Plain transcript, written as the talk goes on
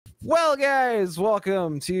Well, guys,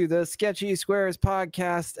 welcome to the Sketchy Squares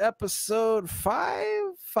podcast, episode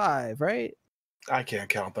 5, right? I can't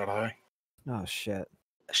count that high. Oh, shit.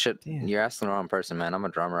 Damn. You're asking the wrong person, man. I'm a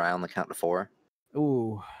drummer. I only count to 4.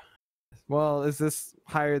 Ooh. Well, is this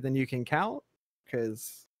higher than you can count?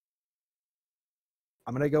 Because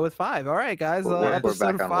I'm going to go with 5. All right, guys. We're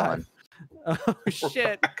episode back on 5. 1. Oh,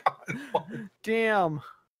 shit. Damn.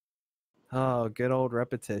 Oh, good old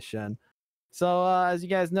repetition. So, as you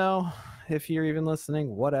guys know, if you're even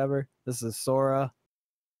listening, whatever. This is Sora.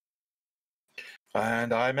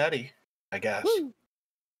 And I'm Eddie, I guess. Woo!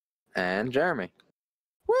 And Jeremy.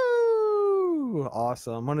 Woo!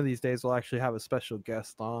 Awesome. One of these days we'll actually have a special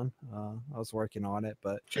guest on. I was working on it,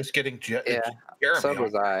 but Just getting Yeah, Jeremy so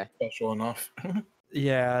was I. special enough.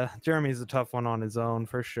 yeah, Jeremy's a tough one on his own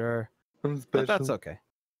for sure. But that's okay.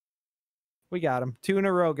 We got him. 2 in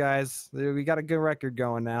a row, guys. We got a good record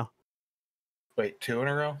going now. Wait, 2 in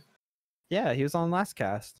a row? Yeah, he was on last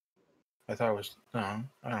cast. I thought it was... No,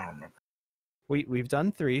 I don't remember. We've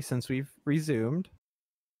done 3 since we've resumed.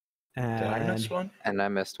 And Did I miss one? And I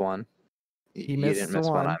missed one. He You missed didn't miss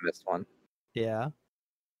one. one. I missed one. Yeah.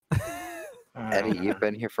 Eddie, you've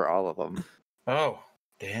been here for all of them. Oh,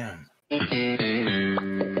 damn.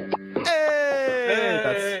 Hey!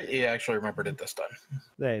 That's, Yeah, I actually remembered it this time.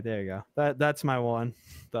 there you go. That's my one,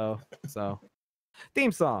 though. So,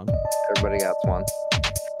 theme song. Everybody got one.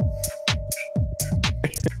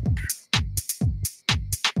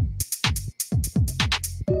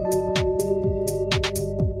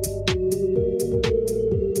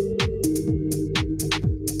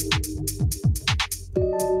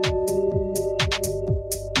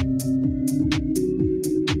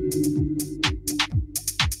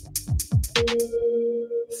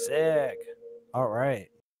 Sick. All right.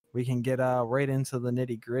 We can get right into the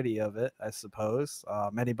nitty gritty of it, I suppose.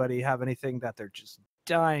 Anybody have anything that they're just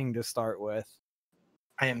dying to start with?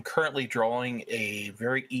 I am currently drawing a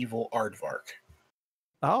very evil aardvark.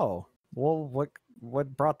 Oh, well,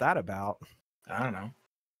 what brought that about? I don't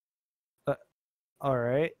know. All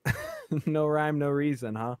right. No rhyme, no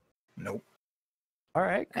reason, huh? Nope. All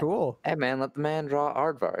right, cool. Hey, man, let the man draw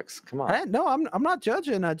aardvarks. Come on. No, I'm not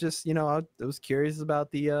judging. I just, I was curious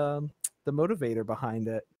about the motivator behind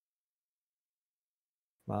it.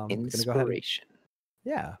 I'm gonna go ahead and- Inspiration.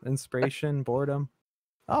 yeah, inspiration, boredom.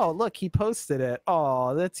 Oh, look, he posted it.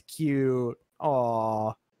 Oh, that's cute.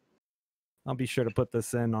 Oh, I'll be sure to put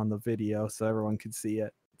this in on the video so everyone can see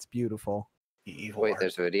it. It's beautiful. The evil Wait,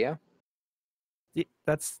 there's video?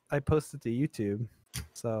 I posted to YouTube,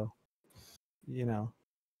 so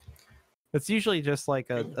it's usually just like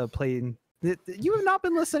a plain. You have not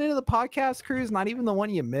been listening to the podcast, Cruz. Not even the one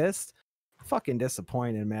you missed. Fucking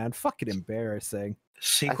disappointed, man. Fucking embarrassing.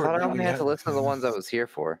 I thought I only had to listen to the ones I was here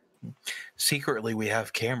for. Secretly, we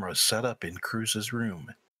have cameras set up in Cruz's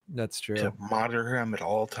room That's true. to monitor him at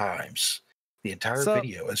all times. The entire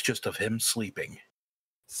video is just of him sleeping.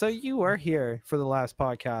 So you were here for the last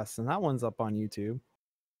podcast, and that one's up on YouTube.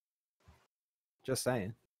 Just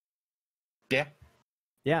saying. Yeah.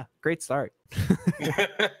 Yeah, great start.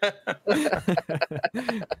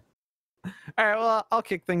 All right, well, I'll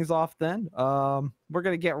kick things off then. We're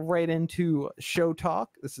gonna get right into show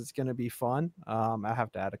talk. This is gonna be fun. I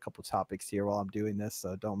have to add a couple topics here while I'm doing this,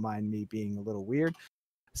 so don't mind me being a little weird.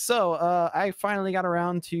 So I finally got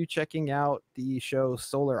around to checking out the show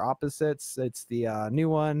Solar Opposites. It's the new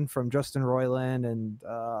one from Justin Roiland and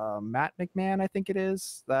Matt McMahon, I think it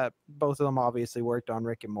is. That both of them obviously worked on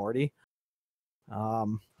Rick and Morty.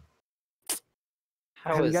 Have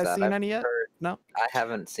you guys seen any yet? No, I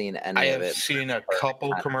haven't seen any I of have it. seen a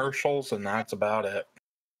couple commercials, and that's about it.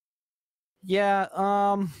 yeah,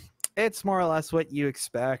 it's more or less what you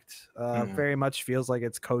expect. Mhm. Very much feels like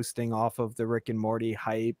it's coasting off of the Rick and Morty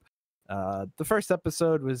hype. The first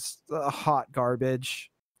episode was hot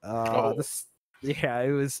garbage. It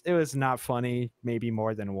was not funny, maybe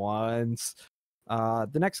more than once.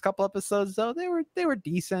 The next couple episodes though, they were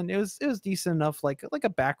decent. It was decent enough, like a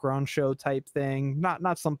background show type thing.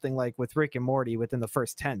 Not something like with Rick and Morty within the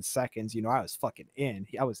first 10 seconds, I was fucking in.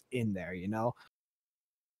 I was in there,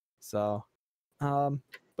 So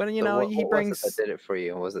but So he what brings was it that did it for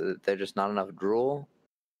you? Was it that there's just not enough drool?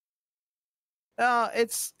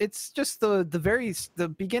 it's just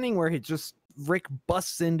the beginning where Rick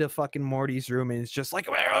busts into fucking Morty's room and it's just like,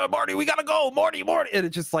 Morty, we gotta go, Morty, and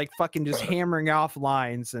it's just like fucking just hammering off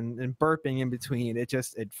lines and burping in between. It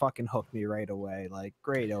fucking hooked me right away. Like,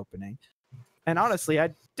 great opening. And honestly,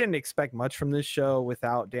 I didn't expect much from this show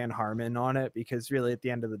without Dan Harmon on it, because really at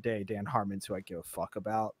the end of the day, Dan Harmon's who I give a fuck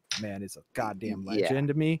about. Man is a goddamn legend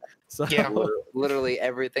to me. So Yeah. Literally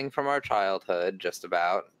everything from our childhood, just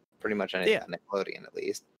about. pretty much anything on Nickelodeon at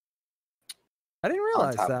least. I didn't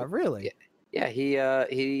realize that. Really?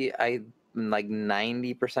 I'm like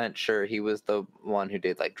 90% sure he was the one who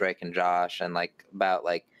did like Drake and Josh and like about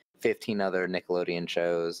like 15 other Nickelodeon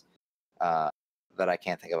shows that I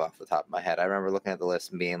can't think of off the top of my head. I remember looking at the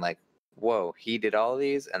list and being like, whoa, he did all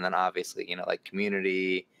these. And then obviously, you know, like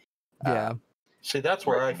Community. Yeah. See, that's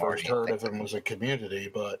where I first heard of him, was a Community,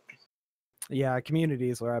 but yeah, Community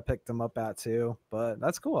is where I picked him up at too. But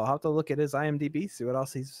that's cool. I'll have to look at his IMDb, see what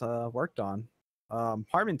else he's worked on.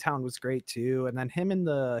 Harmontown was great too, and then him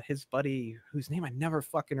and his buddy, whose name I never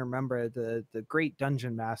fucking remember, the great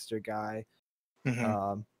dungeon master guy.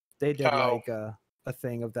 They did like a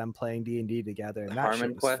thing of them playing D&D together, and that Harmon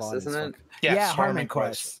shit was Quest, fun. isn't it? Yes, yeah, Harmon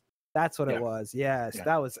Quest. That's what it was. Yes,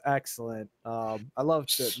 that was excellent. I loved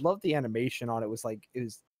the animation on it. Was like, it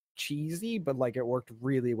was cheesy, but like it worked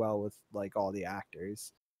really well with like all the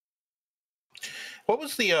actors. What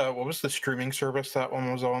was the streaming service that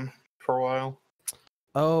one was on for a while?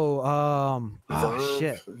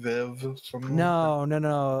 Shit. Viv, something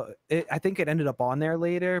No. I think it ended up on there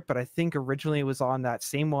later, but I think originally it was on that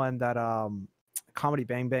same one that Comedy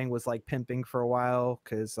Bang Bang was like pimping for a while,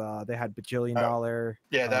 because they had Bajillion Dollar.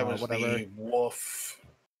 Yeah, that was whatever. the Wolf.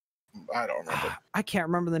 I don't remember. I can't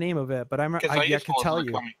remember the name of it, but I can tell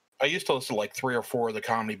you. I used to listen to like 3 or 4 of the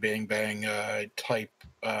Comedy Bang Bang type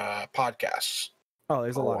podcasts. Oh,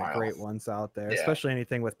 there's a lot of great ones out there, especially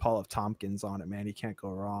anything with Paul F. Tompkins on it, man. You can't go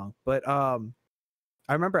wrong. But I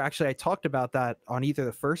remember actually I talked about that on either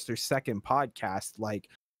the first or second podcast, like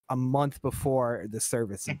a month before the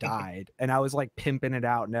service died. And I was like pimping it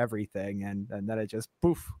out and everything. And then it just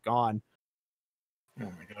poof, gone. Oh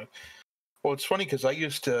my God. Well, it's funny because I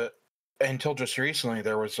used to, until just recently,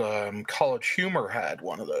 there was College Humor had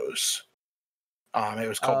one of those. It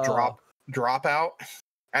was called Dropout.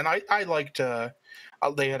 And I liked,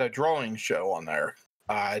 they had a drawing show on there,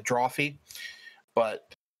 Drawfee,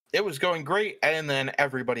 but it was going great. And then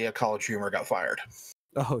everybody at College Humor got fired.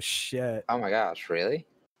 Oh shit. Oh my gosh, really?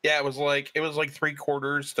 Yeah, it was like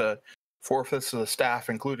 3/4 to 4/5 of the staff,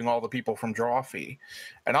 including all the people from Drawfee.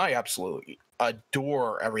 And I absolutely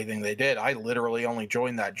adore everything they did. I literally only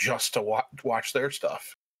joined that just to watch their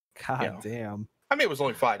stuff. God damn. I mean, it was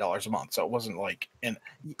only $5 a month, so it wasn't like an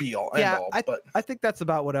be all end all. But I think that's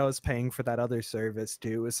about what I was paying for that other service too.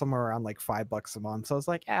 It was somewhere around like $5 a month. So I was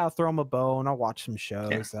like, I'll throw them a bone. I'll watch some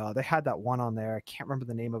shows. They had that one on there. I can't remember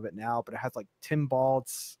the name of it now, but it has like Tim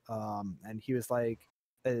Baltz, and he was like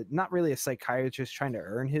not really a psychiatrist trying to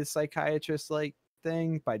earn his psychiatrist like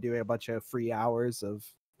thing by doing a bunch of free hours of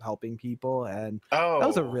helping people, and that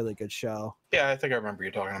was a really good show. Yeah, I think I remember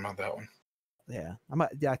you talking about that one. Yeah,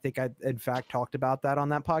 I think I in fact talked about that on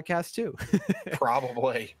that podcast too.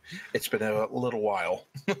 Probably. It's been a little while.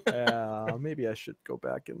 Maybe I should go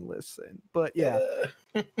back and listen. But yeah.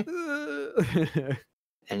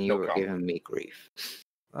 And you were giving me grief.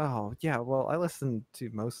 Oh yeah, well I listened to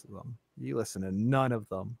most of them. You listen to none of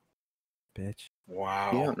them, bitch.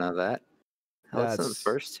 Wow. You don't know that. I listened to the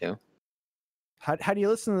first 2. How do you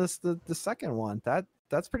listen to this the second one?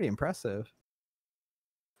 That's pretty impressive.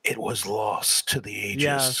 It was lost to the ages.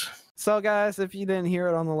 Yeah. So guys, if you didn't hear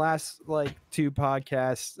it on the last like 2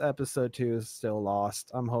 podcasts, episode 2 is still lost.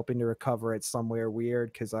 I'm hoping to recover it somewhere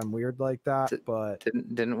weird because I'm weird like that. But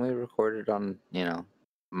didn't we record it on,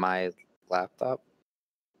 my laptop?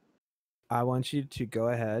 I want you to go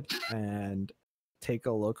ahead and take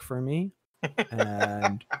a look for me.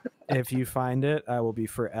 And if you find it, I will be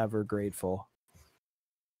forever grateful.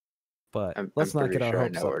 But let's not get our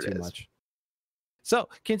hopes up too much. So,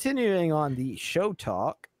 continuing on the show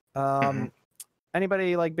talk,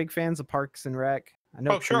 anybody like big fans of Parks and Rec? I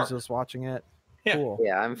know Cruz was watching it. Yeah. Cool.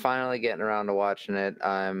 Yeah, I'm finally getting around to watching it.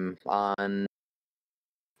 I'm on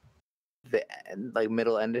the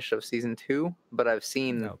middle endish of season 2, but I've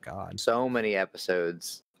seen so many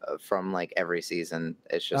episodes from like every season.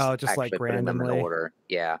 It's just like randomly in order.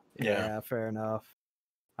 Yeah, fair enough.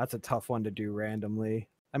 That's a tough one to do randomly.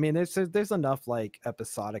 I mean, there's enough like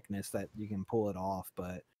episodicness that you can pull it off,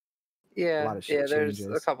 but a lot of shit there's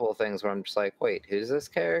changes. a couple of things where I'm just like, wait, who's this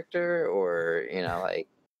character? Or like,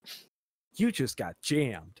 you just got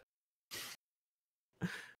jammed.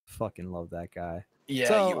 Fucking love that guy.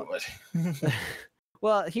 Yeah, you would.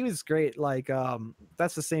 Well, he was great. Like,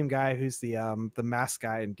 that's the same guy who's the mask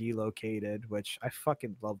guy in Delocated, which I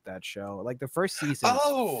fucking loved that show. Like the first season,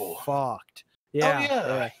 fucked.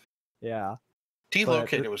 Yeah.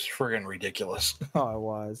 Delocated was friggin' ridiculous. Oh, it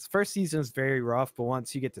was. First season was very rough, but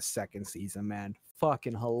once you get to second season, man,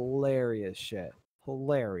 fucking hilarious shit.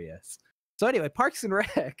 Hilarious. So anyway, Parks and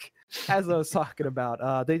Rec. as I was talking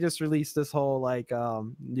about, they just released this whole like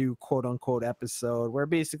new quote unquote episode where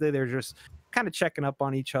basically they're just kind of checking up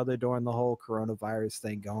on each other during the whole coronavirus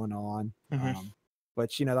thing going on. Mhm.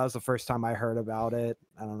 Which, you know, that was the first time I heard about it.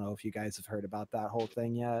 I don't know if you guys have heard about that whole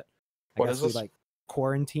thing yet. I What guess is we this? like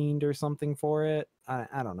quarantined or something for it.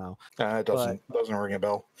 I don't know. It doesn't ring a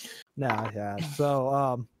bell. No, yeah.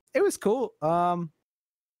 So it was cool.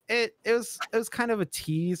 It was kind of a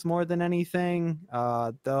tease more than anything.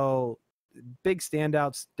 Though big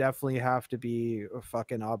standouts definitely have to be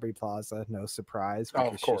fucking Aubrey Plaza, no surprise, Oh,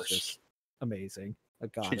 because of course. she's just amazing. A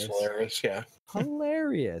She's goddess. hilarious. Yeah.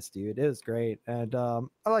 Hilarious, dude. It was great. And I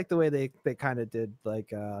like the way they kind of did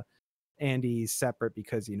like Andy's separate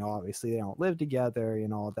because, you know, obviously they don't live together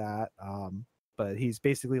and all that. But he's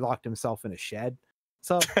basically locked himself in a shed.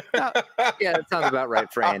 So Yeah, that sounds about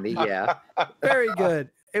right for Andy. Yeah. very good.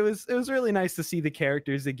 It was really nice to see the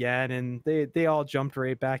characters again, and they all jumped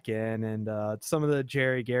right back in. And some of the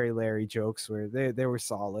Jerry, Gary, Larry jokes were they were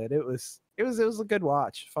solid. It was a good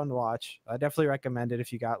watch, fun watch. I definitely recommend it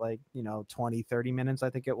if you got like, you know, 20-30 minutes, I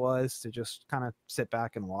think it was, to just kind of sit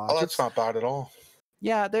back and watch. Oh, that's not bad at all.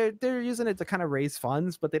 Yeah, they're using it to kind of raise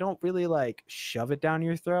funds, but they don't really like shove it down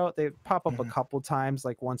your throat. They pop up a couple times,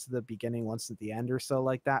 like once at the beginning, once at the end or so,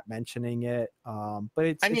 like that, mentioning it. But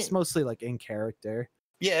it's mostly like in character.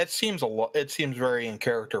 Yeah, it seems a lot. It seems very in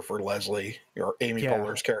character for Leslie, or Amy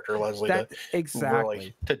Poehler's character, Leslie,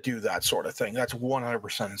 exactly to do that sort of thing. That's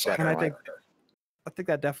 100% inside her character. I think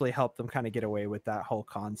that definitely helped them kind of get away with that whole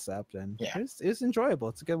concept, and yeah, it was enjoyable.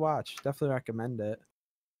 It's a good watch. Definitely recommend it.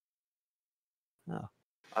 Oh,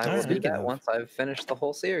 I will do that once I've finished the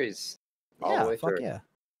whole series. All the way through. Yeah.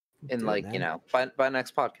 In like, you know, by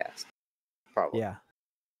next podcast. Probably. Yeah.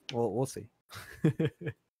 Well, we'll see.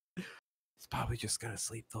 It's probably just gonna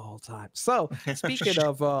sleep the whole time. So speaking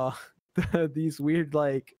of these weird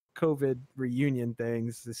like COVID reunion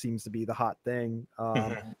things, this seems to be the hot thing.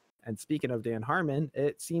 And speaking of Dan Harmon,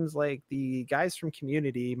 it seems like the guys from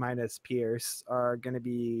Community minus Pierce are going to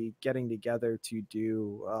be getting together to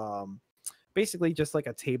do basically just like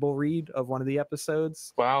a table read of one of the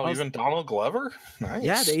episodes. Wow, even Donald Glover? Nice.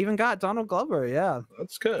 Yeah, they even got Donald Glover. Yeah,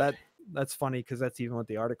 that's good. That's funny because that's even what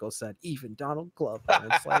the article said. Even Donald Glover.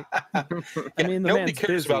 And it's like, I mean, nobody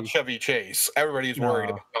cares about Chevy Chase. Everybody's worried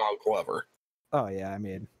about Donald Glover. Oh yeah, I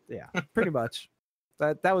mean, yeah, pretty much.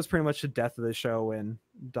 That was pretty much the death of the show when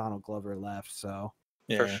Donald Glover left. So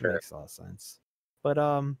yeah, for sure, makes a lot of sense. But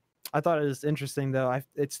I thought it was interesting though.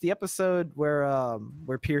 It's the episode where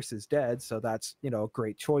Pierce is dead, so that's, you know, a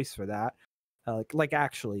great choice for that. Like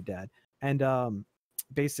actually dead, and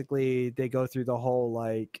basically they go through the whole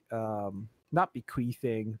like not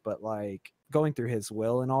bequeathing, but like going through his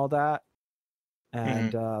will and all that.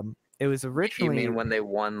 And it was originally, you mean when they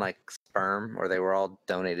won like sperm, or they were all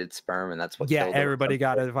donated sperm, and that's what yeah, killed everybody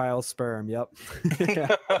got a vial sperm. Yep.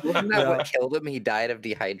 Wasn't that what killed him? He died of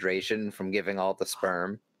dehydration from giving all the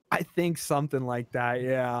sperm. I think something like that.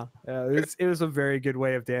 Yeah, it was a very good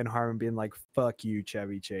way of Dan Harmon being like, "Fuck you,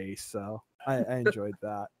 Chevy Chase." So I enjoyed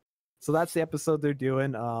that. So that's the episode they're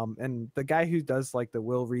doing. And the guy who does like the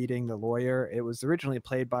will reading, the lawyer, it was originally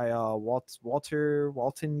played by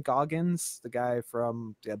Walton Goggins, the guy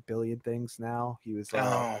from A Billion Things Now. He was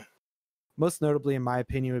most notably, in my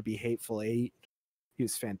opinion, would be Hateful Eight. He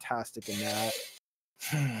was fantastic in that.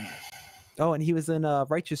 Oh, and he was in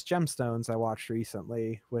Righteous Gemstones I watched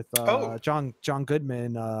recently with John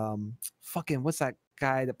Goodman. Fucking what's that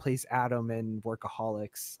guy that plays Adam in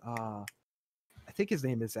Workaholics? I think his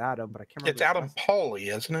name is Adam, but I can't remember. It's Adam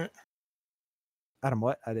Pauly, isn't it? Adam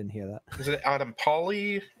what? I didn't hear that. Is it Adam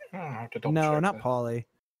Pauly? I don't have to double no, check not that. Pauly.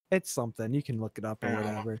 It's something. You can look it up or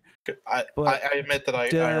whatever. I admit that I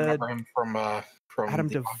remember him from Adam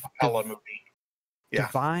the Acapella movie. Yeah.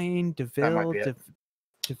 Divine, DeVille,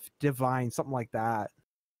 Divine, something like that.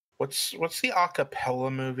 What's the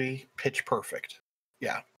acapella movie? Pitch Perfect.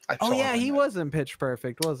 Yeah. He was in Pitch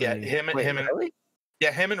Perfect, wasn't he?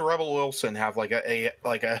 Him and Rebel Wilson have like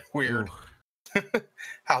a weird.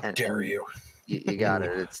 How dare you? You got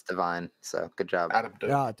it. It's Divine. So good job. Adam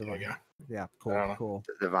Divine. Yeah, cool.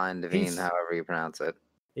 Devine, however you pronounce it.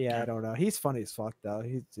 Yeah, I don't know. He's funny as fuck though.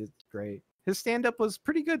 He's great. His stand-up was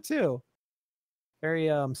pretty good too.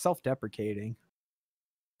 Very self-deprecating,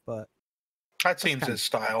 but that seems his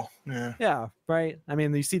style. Yeah, right. I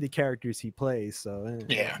mean, you see the characters he plays, so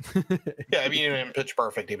yeah. I mean, in Pitch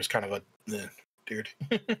Perfect, he was kind of a dude.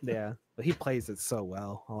 Yeah, but he plays it so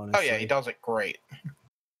well. Honestly. Oh yeah, he does it great.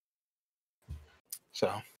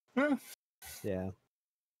 So yeah.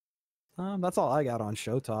 That's all I got on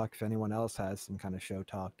Show Talk. If anyone else has some kind of show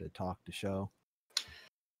talk to show.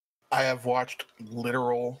 I have watched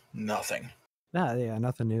literal nothing. Nah, yeah,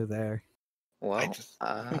 nothing new there. Well,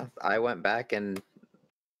 I went back and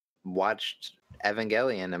watched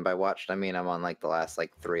Evangelion, and by watched I mean I'm on like the last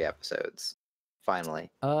like 3 episodes. Finally.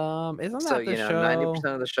 Isn't So that the show?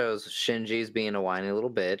 90% of the shows Shinji's being a whiny little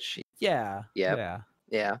bitch. Yeah. Yep. Yeah.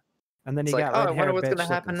 Yeah. And then It's you like, got oh, red I wonder hair what's bitch gonna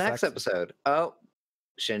happen looking next sexy. episode. Oh,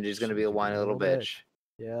 Shinji's gonna be a whiny little bitch.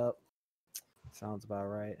 Yep. Sounds about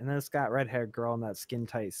right. And then it's got red haired girl in that skin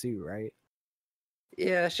tight suit, right?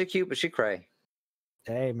 Yeah, she cute, but she cray.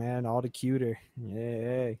 Hey man, all the cuter.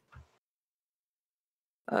 Yay.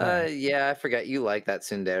 Yeah, I forgot you like that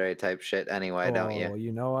tsundere type shit anyway, don't you? Oh,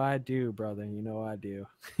 you know I do, brother. You know I do.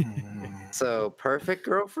 So perfect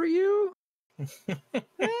girl for you?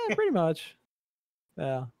 Pretty much.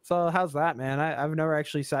 Yeah. So how's that, man? I've never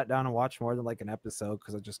actually sat down and watched more than like an episode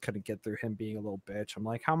because I just couldn't get through him being a little bitch. I'm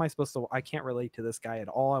like, how am I supposed to? I can't relate to this guy at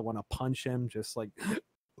all. I want to punch him. Just like,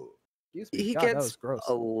 excuse me. He God, that gets was gross.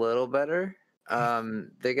 a little better.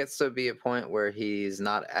 There gets to be a point where he's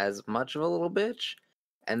not as much of a little bitch,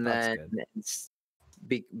 and That's then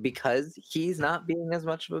good. because he's not being as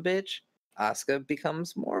much of a bitch, Asuka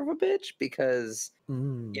becomes more of a bitch because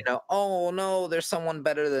oh no, there's someone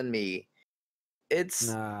better than me. It's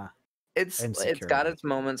Nah. it's got Insecurity. its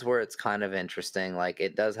moments where it's kind of interesting. Like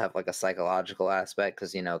it does have like a psychological aspect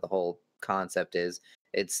because the whole concept is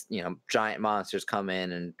it's giant monsters come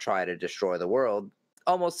in and try to destroy the world,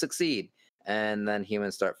 almost succeed, and then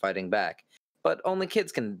humans start fighting back. But only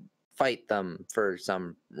kids can fight them for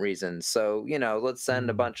some reason. So let's send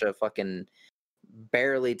a bunch of fucking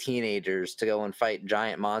barely teenagers to go and fight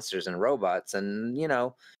giant monsters and robots, and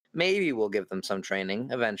maybe we'll give them some training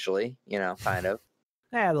eventually. Kind of.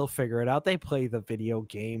 Yeah, they'll figure it out. They play the video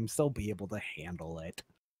games. They'll be able to handle it.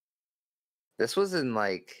 This was in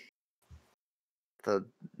like the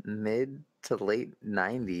mid to late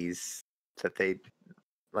 90s that they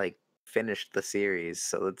like finished the series.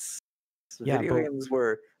 So video games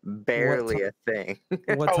were barely a thing.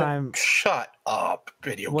 What time? Shut up!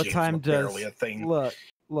 Video What games time were does barely a thing. Look?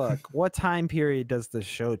 What time period does the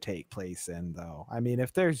show take place in, though? I mean,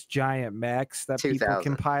 if there's giant mechs that people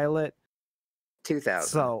can 2000. pilot, 2000.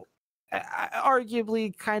 so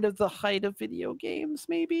arguably kind of the height of video games,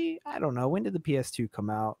 maybe. I don't know. When did the PS2 come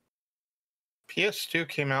out? PS2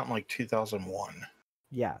 came out in like 2001.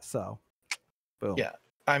 Yeah, so boom. Yeah,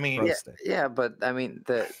 I mean, yeah, but I mean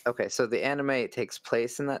so the anime takes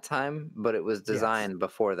place in that time, but it was designed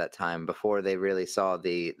before that time, before they really saw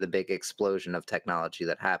the big explosion of technology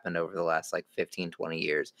that happened over the last like 15-20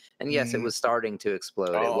 years. And yes, it was starting to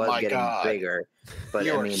explode. It was getting bigger, but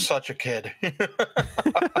you are such a kid.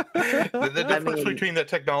 The difference between the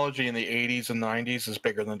technology in the 80s and 90s is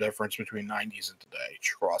bigger than the difference between 90s and today.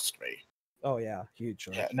 Trust me. Oh yeah,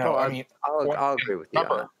 hugely. Yeah, no, I mean, I'll agree with you.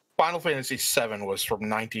 Remember, Final Fantasy VII was from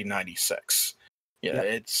 1996. Yeah,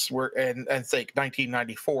 and think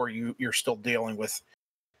 1994. You're still dealing with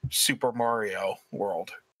Super Mario World.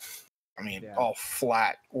 I mean, all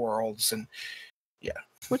flat worlds and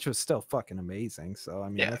which was still fucking amazing. So I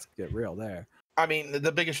mean, let's get real there. I mean,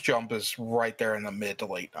 the biggest jump is right there in the mid to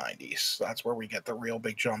late 90s. That's where we get the real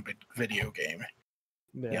big jump in video game.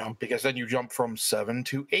 Yeah. Because then you jump from 7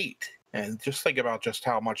 to 8. And just think about just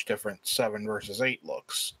how much different 7 versus 8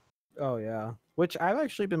 looks. Oh, yeah. Which I've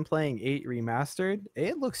actually been playing 8 Remastered.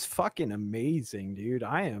 It looks fucking amazing, dude.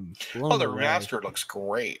 I am blown the away. Remastered looks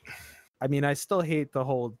great. I mean, I still hate the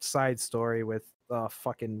whole side story with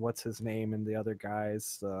fucking what's his name and the other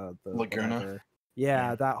guys. The Laguna. Whatever.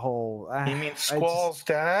 Yeah, that whole... You mean Squall's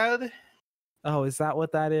dad? Oh, is that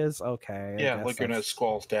what that is? Okay. Yeah, Laguna is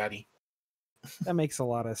Squall's daddy. That makes a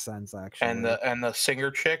lot of sense, actually. And the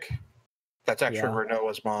singer chick, that's actually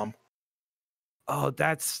Renoa's mom. All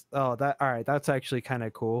right. That's actually kind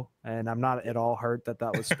of cool, and I'm not at all hurt that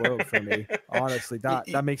was spoiled for me. Honestly,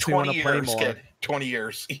 that makes me want to play more. Kid. 20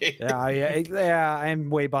 years. yeah. I'm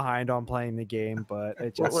way behind on playing the game, but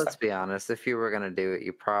it just. Well, let's be honest. If you were gonna do it,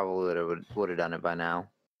 you probably would have done it by now.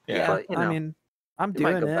 Yeah, but, I mean, I'm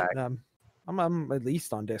doing it. I'm at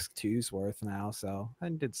least on disc 2's worth now, so I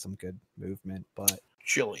did some good movement. But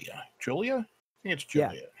Julia? I think it's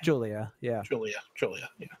Julia. Yeah, Julia. Yeah. Julia.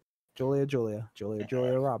 Yeah. Julia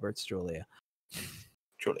Roberts. Julia.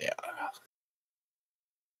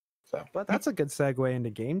 So, but that's a good segue into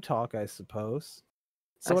game talk, I suppose.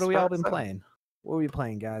 So what have we all been playing? What are we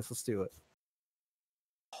playing, guys? Let's do it.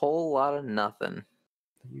 Whole lot of nothing.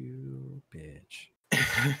 You bitch.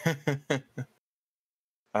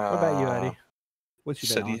 What about you, Eddie? What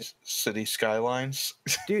you been on? City Skylines.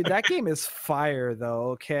 Dude, that game is fire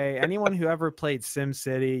though. Okay, anyone who ever played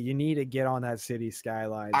SimCity, you need to get on that City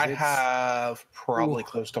Skylines. I have probably Ooh.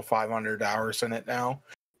 close to 500 hours in it now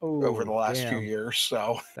over the last few years.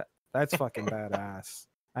 So that's fucking badass.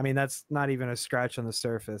 I mean, that's not even a scratch on the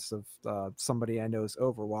surface of somebody I know's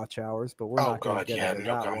Overwatch hours, but we're not going to get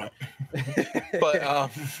into that one.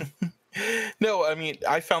 But no, I mean,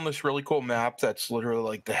 I found this really cool map that's literally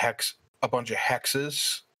like a bunch of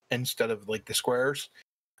hexes instead of like the squares.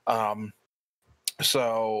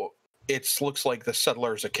 So it looks like the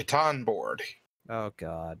Settlers of Catan board. Oh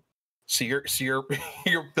God. So you're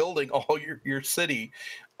building all your city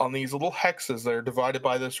on these little hexes that are divided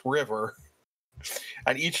by this river.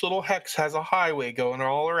 And each little hex has a highway going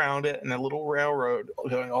all around it and a little railroad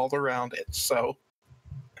going all around it. So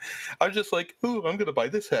I was just like, ooh, I'm gonna buy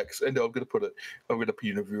this hex, and I'm gonna put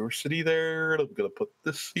university there, and I'm gonna put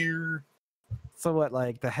this here. So what,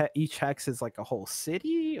 like each hex is like a whole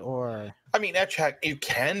city, or? I mean, you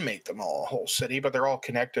can make them all a whole city, but they're all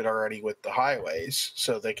connected already with the highways,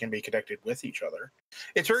 so they can be connected with each other.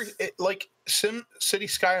 It's like City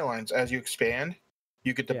Skylines. As you expand,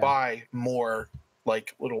 you get to buy more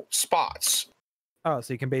like little spots. Oh,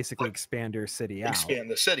 so you can basically expand your city out. Expand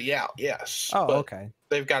the city out, yes. Oh, but okay.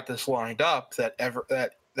 They've got this lined up that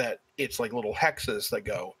it's like little hexes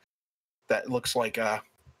that looks like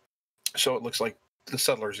so it looks like the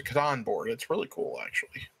Settlers of Catan board. It's really cool,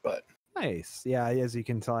 actually. But nice. Yeah, as you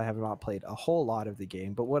can tell, I have not played a whole lot of the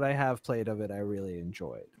game, but what I have played of it, I really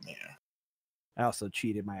enjoyed. Yeah. I also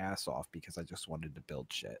cheated my ass off because I just wanted to build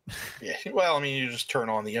shit. Yeah. Well, I mean, you just turn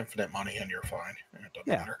on the infinite money and you're fine. It doesn't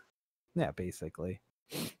matter. Yeah, basically.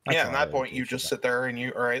 That's at that point, you just sit there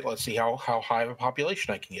and all right, let's see how high of a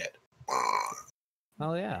population I can get.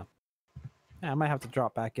 Oh, yeah. I might have to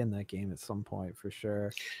drop back in that game at some point for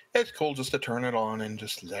sure. It's cool just to turn it on and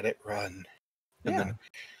just let it run. And then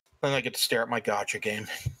I get to stare at my gotcha game.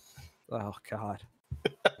 Oh, God.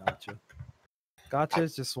 Gotcha. Gotcha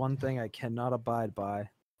is just one thing I cannot abide by.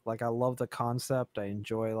 Like, I love the concept. I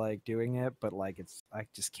enjoy, like, doing it, but, like, I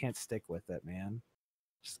just can't stick with it, man.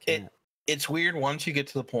 Just can't. It's weird once you get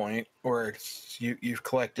to the point where you've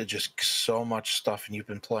collected just so much stuff and you've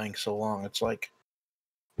been playing so long. It's like,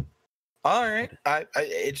 all right,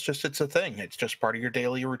 it's a thing. It's just part of your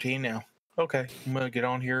daily routine now. Okay, I'm gonna get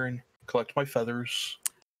on here and collect my feathers,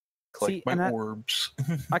 collect my orbs.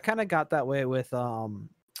 I kind of got that way with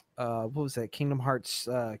what was it? Kingdom Hearts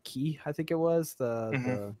Key, I think it was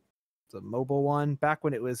the mobile one, back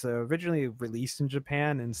when it was originally released in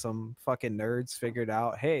Japan, and some fucking nerds figured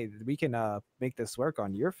out, hey, we can make this work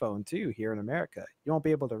on your phone too here in America. You won't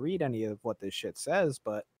be able to read any of what this shit says,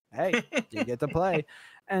 but hey, you get to play.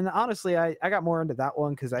 And honestly, I got more into that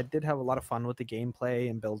one because I did have a lot of fun with the gameplay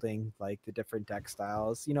and building like the different deck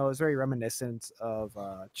styles. You know, it was very reminiscent of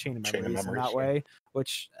Chain of Memories in that way,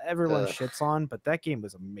 which everyone shits on, but that game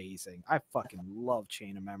was amazing. I fucking love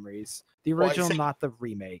Chain of Memories. The original, not the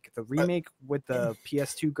remake. The remake with the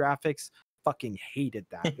PS2 graphics, fucking hated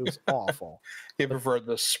that. It was awful. You preferred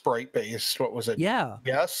the sprite based, what was it? Yeah.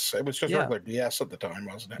 Yes? It was just regular DS at the time,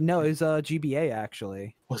 wasn't it? No, it was GBA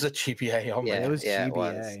actually. Was it GBA? Oh, yeah, it was GBA. It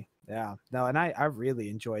was. Yeah. No, and I really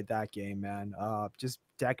enjoyed that game, man. Just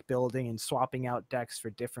deck building and swapping out decks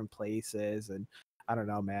for different places, and I don't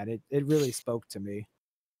know, man. It really spoke to me.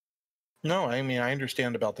 No, I mean, I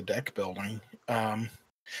understand about the deck building.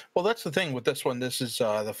 Well, that's the thing with this one. This is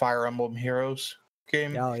the Fire Emblem Heroes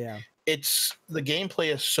game. Oh, yeah. The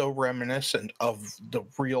gameplay is so reminiscent of the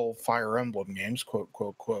real Fire Emblem games, quote,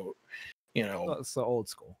 quote, quote. You know, well, it's the old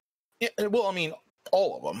school. Yeah, well, I mean,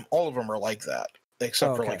 all of them are like that,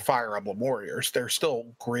 except for like Fire Emblem Warriors. They're still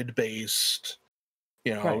grid-based,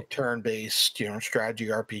 turn-based, strategy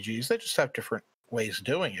RPGs. They just have different ways of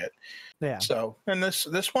doing it. Yeah. So, and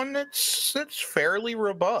this one, it's fairly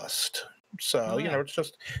robust. So, it's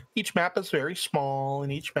just each map is very small,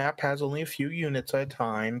 and each map has only a few units at a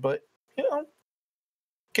time. But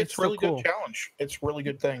it's really good challenge. It's a really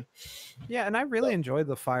good thing. Yeah, and I really enjoy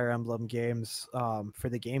the Fire Emblem games for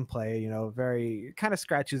the gameplay. Very kind of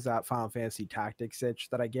scratches that Final Fantasy Tactics itch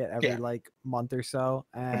that I get every like month or so,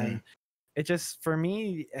 and it just, for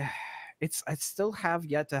me, I still have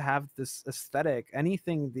yet to have this aesthetic.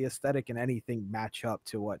 The aesthetic and anything match up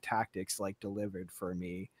to what Tactics like delivered for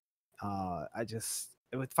me.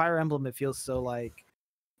 With Fire Emblem, it feels so like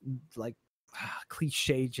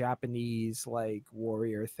cliche Japanese like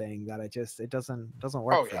warrior thing that it doesn't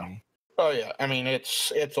work for me. Oh yeah, I mean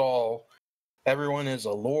it's all, everyone is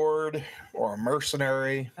a lord or a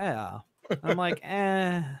mercenary. Yeah. I'm like,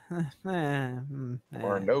 Or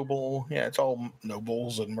a noble. Yeah, it's all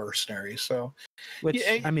nobles and mercenaries. So, Which,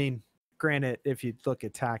 yeah, I mean, granted, if you look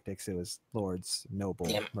at tactics, it was lords, noble,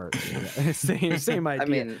 Yeah. yeah, same I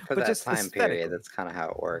idea. mean, for But that just time period, aesthetically. that's kind of how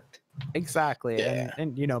it worked. Exactly. Yeah.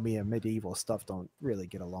 And you know me and medieval stuff don't really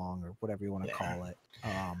get along, or whatever you want to Yeah. call it.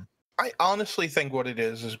 I honestly think what it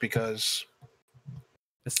is because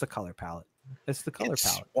It's the color palette. It's the color it's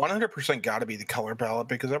palette. 100% got to be the color palette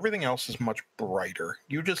because everything else is much brighter.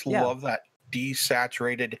 You just Yeah. love that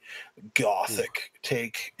desaturated gothic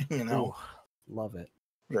take, you know. Ooh, love it.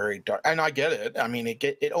 Very dark, and I get it. I mean,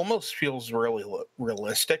 it almost feels really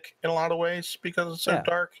realistic in a lot of ways because it's so Yeah.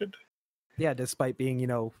 dark. Yeah, despite being,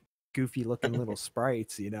 goofy looking little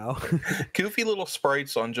sprites, Goofy little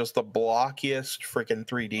sprites on just the blockiest freaking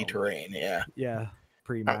 3D Oh. terrain. Yeah, Yeah,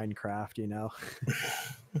 pre-Minecraft,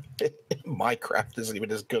 Minecraft isn't even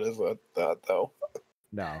as good as that though.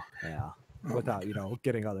 No, yeah. Oh Without,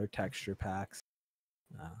 getting other texture packs.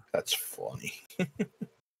 That's funny.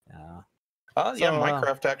 Yeah. Yeah, So,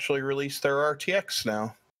 Minecraft actually released their RTX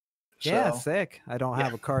now. Yeah, So, sick. I don't yeah.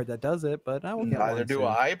 have a card that does it, but I will get neither one do soon.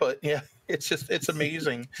 I. But yeah, it's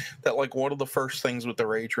amazing that like one of the first things with the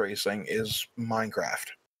ray tracing is Minecraft.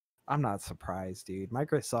 I'm not surprised, dude.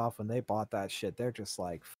 Microsoft, when they bought that shit, they're just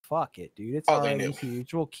like, fuck it, dude. It's Oh, they already knew.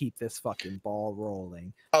 huge. We'll keep this fucking ball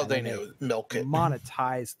rolling. Oh, And they then knew. Milk it.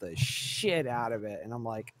 monetize the shit out of it. And I'm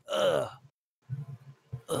like, ugh.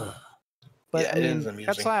 But Yeah, I it mean, is that's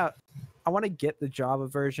amusing. why I want to get the Java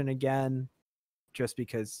version again, just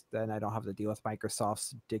because then I don't have to deal with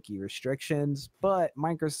Microsoft's dicky restrictions. But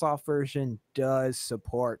Microsoft version does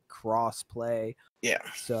support crossplay. Yeah.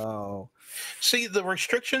 So, see, the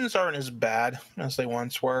restrictions aren't as bad as they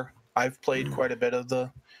once were. I've played quite a bit of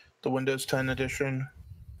the Windows 10 edition,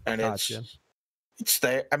 and gotcha. it's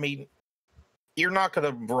there. I mean, you're not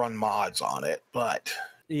going to run mods on it, but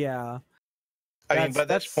Yeah. I mean, by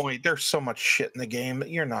this point, there's so much shit in the game that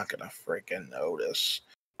you're not going to freaking notice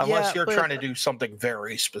unless you're trying to do something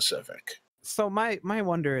very specific. So my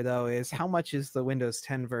wonder though is how much is the Windows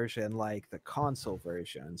 10 version like the console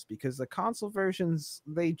versions? Because the console versions,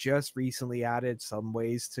 they just recently added some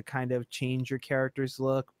ways to kind of change your character's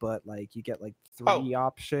look, but like you get like 3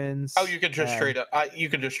 options. Oh, you can just straight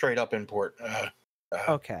up import.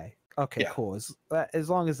 Okay. Okay, yeah. cool. As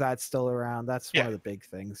long as that's still around, that's one of the big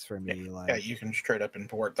things for me. Yeah. Like, Yeah, you can straight up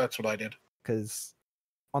import. That's what I did. Because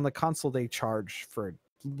on the console they charge for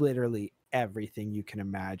literally everything you can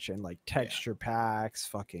imagine, like texture packs,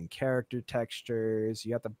 fucking character textures.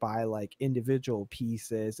 You have to buy like individual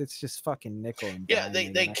pieces. It's just fucking nickel and Yeah,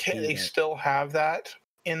 diming, they still have that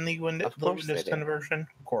in the Windows 10 version,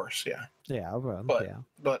 of course. Yeah. Yeah, well,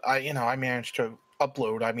 but I managed to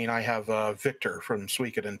upload. I mean, I have Victor from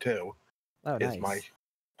Suikoden 2. Oh, nice.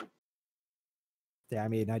 Yeah, I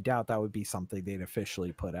mean, I doubt that would be something they'd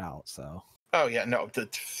officially put out. So. Oh yeah, no.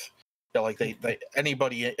 Like they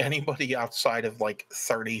anybody outside of like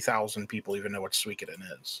 30,000 people even know what Suikoden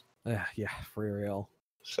is. Yeah, for real.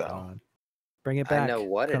 So bring it back. I know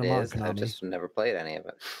what it is. I've just never played any of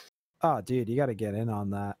it. Oh, dude, you got to get in on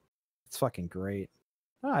that. It's fucking great.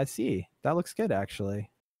 Oh, I see. That looks good, actually.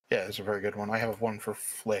 Yeah, it's a very good one. I have one for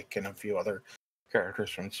Flick and a few other characters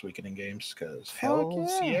from Suikoden games. Because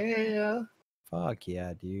yeah. Fuck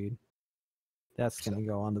yeah, dude. That's gonna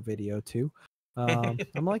go on the video too. I'm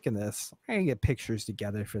liking this. I'm gonna get pictures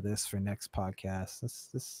together for this for next podcast.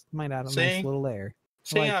 This might add a nice little layer.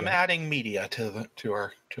 I'm adding media to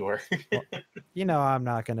our. Well, I'm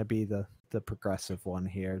not gonna be the progressive one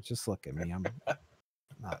here. Just look at me. I'm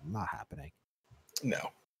not happening.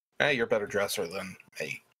 No, hey, you're a better dresser than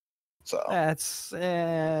me. So that's.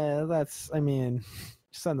 I mean,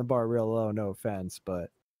 setting the bar real low. No offense, but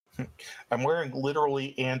I'm wearing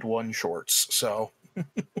literally and one shorts. So.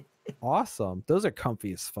 Awesome. Those are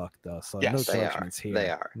comfy as fuck though. So no judgments here. They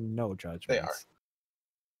are. No judgments. They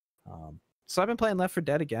are. So I've been playing Left 4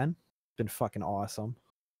 Dead again. Been fucking awesome.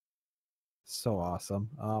 So awesome.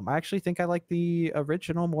 I actually think I like the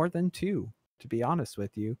original more than 2, to be honest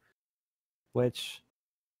with you. Which,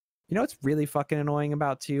 what's really fucking annoying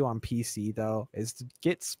about 2 on PC though is to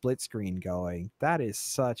get split screen going. That is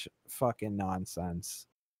such fucking nonsense.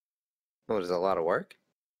 What, is it a lot of work?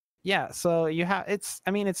 Yeah, so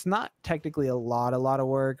it's not technically a lot of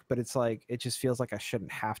work, but it's like it just feels like I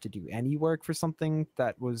shouldn't have to do any work for something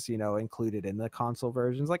that was, included in the console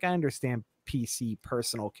versions. Like I understand PC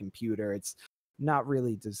personal computer, it's not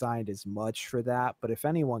really designed as much for that, but if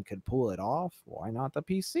anyone could pull it off, why not the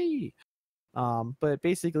PC? But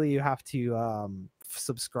basically you have to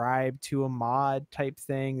subscribe to a mod type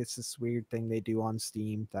thing. It's this weird thing they do on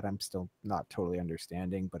Steam that I'm still not totally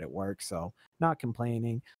understanding, but it works, so not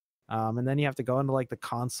complaining. And then you have to go into like the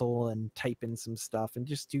console and type in some stuff and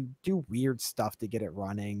just do weird stuff to get it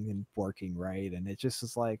running and working right. And it just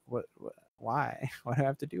is like, why? Why do I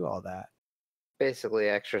have to do all that? Basically,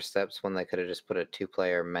 extra steps when they could have just put a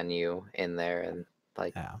 2-player menu in there and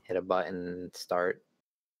like Yeah. hit a button and start.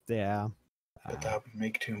 Yeah. But that would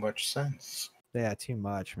make too much sense. Yeah, too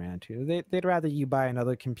much, man. They'd rather you buy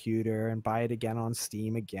another computer and buy it again on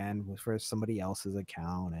Steam again for somebody else's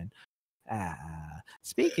account. And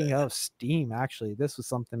speaking of Steam, actually, this was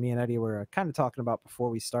something me and Eddie were kind of talking about before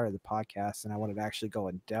we started the podcast, and I wanted to actually go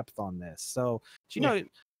in depth on this. So, do you know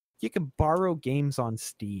you can borrow games on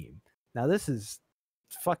Steam? Now, this is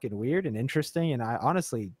fucking weird and interesting, and I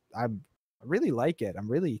really like it. I'm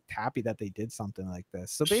really happy that they did something like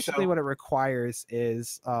this. So basically, what it requires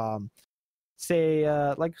is say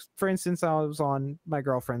like for instance, I was on my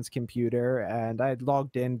girlfriend's computer and I had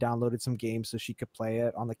logged in, downloaded some games so she could play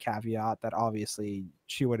it, on the caveat that obviously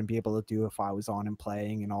she wouldn't be able to do if I was on and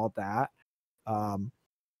playing and all that.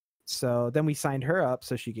 So then we signed her up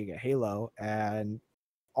so she could get Halo, and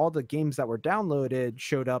all the games that were downloaded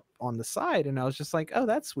showed up on the side, and I was just like, oh,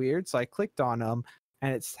 that's weird. So I clicked on them,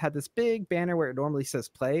 and it's had this big banner where it normally says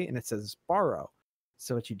play and it says borrow.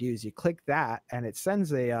 So what you do is you click that, and it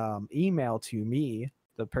sends a email to me,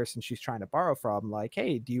 the person she's trying to borrow from, like,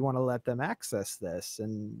 hey, do you want to let them access this?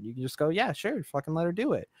 And you can just go, yeah, sure, fucking let her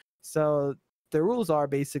do it. So the rules are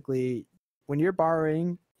basically, when you're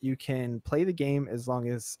borrowing, you can play the game as long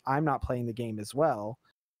as I'm not playing the game as well.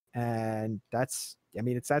 And it's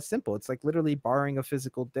that simple. It's like literally borrowing a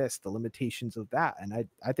physical disc, the limitations of that. And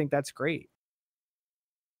I think that's great.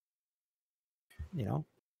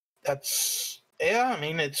 That's, yeah, I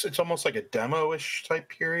mean, it's almost like a demo-ish type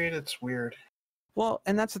period. It's weird. Well,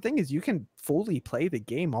 and that's the thing, is you can fully play the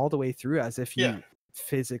game all the way through as if you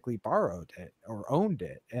physically borrowed it or owned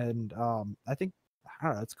it. And I think, I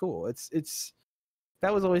don't know, it's cool. It's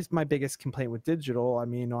that was always my biggest complaint with digital. I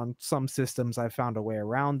mean, on some systems I found a way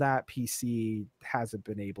around that. PC hasn't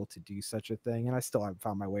been able to do such a thing, and I still haven't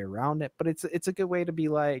found my way around it. But it's a good way to be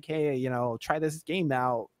like, hey, try this game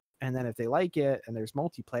out, and then if they like it and there's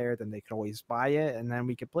multiplayer, then they can always buy it, and then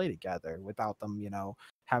we could play together without them,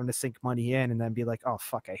 having to sink money in and then be like, oh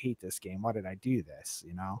fuck, I hate this game. Why did I do this?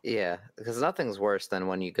 Yeah, because nothing's worse than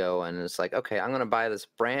when you go and it's like, okay, I'm gonna buy this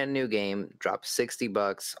brand new game, drop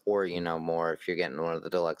 $60 or more if you're getting one of the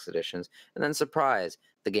deluxe editions, and then surprise,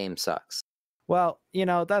 the game sucks. Well,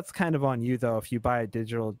 that's kind of on you though if you buy a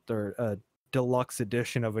digital or a deluxe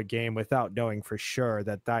edition of a game without knowing for sure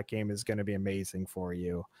that that game is going to be amazing for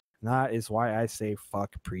you. And that is why I say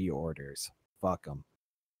fuck pre-orders. Fuck them.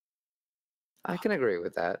 I can agree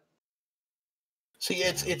with that. See,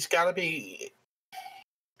 it's got to be.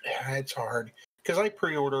 It's hard because I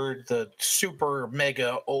pre-ordered the super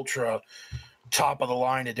mega ultra top of the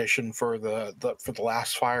line edition for the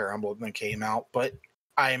last Fire Emblem that came out, but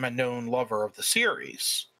I am a known lover of the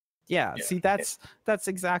series. Yeah, see, that's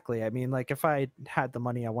exactly. I mean, like if I had the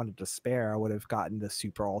money I wanted to spare, I would have gotten the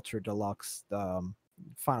super ultra deluxe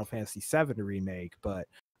Final Fantasy VII remake, but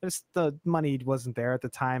the money wasn't there at the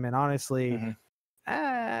time, and honestly,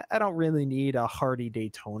 I don't really need a Hardy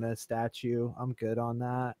Daytona statue. I'm good on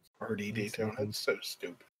that. Hardy Daytona, it's so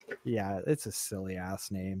stupid. Yeah, it's a silly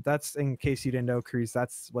ass name. That's, in case you didn't know, Cruz,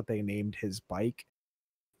 that's what they named his bike.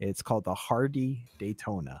 It's called the Hardy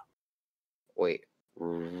Daytona. Wait,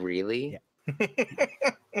 really?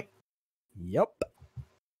 Yeah. Yep.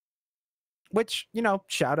 Which,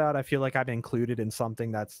 shout out, I feel like I've included in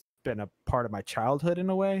something that's been a part of my childhood in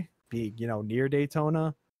a way, being, near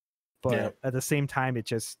Daytona. But at the same time, it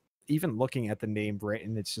just, even looking at the name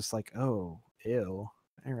written, it's just like, oh, ew.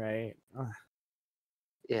 All right.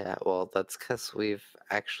 Yeah, well, that's because we've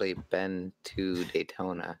actually been to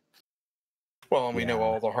Daytona. Well, and we know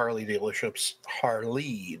all the Harley dealerships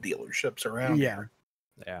around here.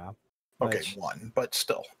 Yeah. Okay, one, but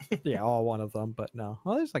still. Yeah, all one of them, but no.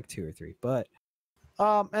 Well, there's like 2 or 3, but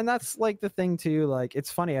and that's like the thing too. Like,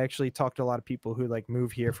 it's funny, I actually talked to a lot of people who like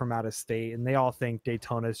move here from out of state, and they all think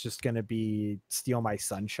Daytona is just going to be Steal My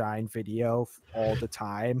Sunshine video all the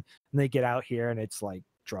time. And they get out here and it's like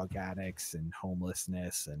drug addicts and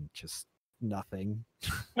homelessness and just nothing.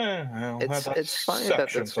 It's funny that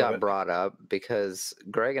this got brought up because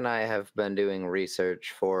Greg and I have been doing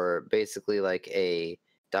research for basically like a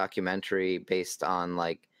documentary based on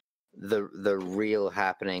like the real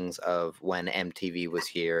happenings of when MTV was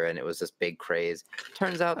here and it was this big craze.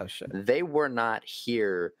 Turns out they were not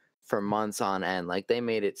here for months on end. Like, they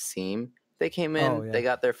made it seem They came in, they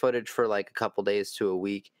got their footage for like a couple days to a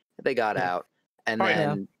week. They got out, and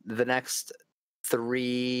then the next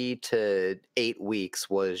 3 to 8 weeks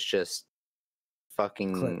was just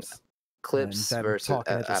fucking clips versus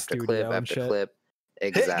after clip after clip.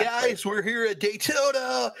 Exactly. Hey guys, we're here at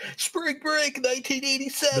Daytona, spring break,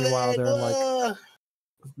 1987.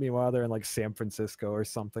 Meanwhile, they're in like San Francisco or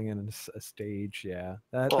something in a stage. Yeah.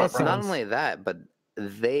 Not only that, but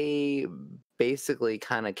they basically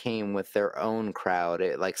kind of came with their own crowd.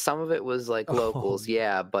 Like some of it was like locals,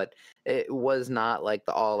 but it was not like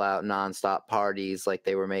the all-out nonstop parties like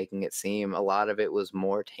they were making it seem. A lot of it was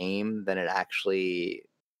more tame than it actually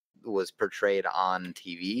was portrayed on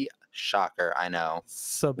TV. Shocker, I know.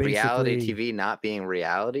 So reality TV not being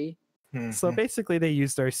reality. So basically, they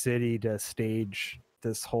used our city to stage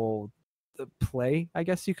this whole play, I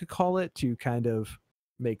guess you could call it, to kind of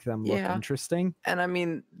make them look interesting. And I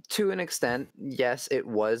mean, to an extent, yes, it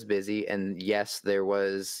was busy, and yes, there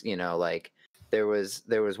was, like there was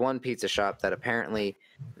one pizza shop that apparently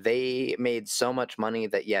they made so much money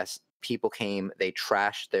that yes, people came, they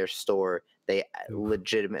trashed their store, they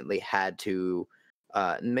legitimately had to,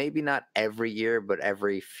 maybe not every year, but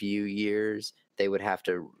every few years, they would have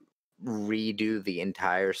to redo the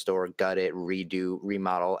entire store, gut it, redo,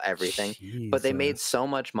 remodel everything. Jesus. But they made so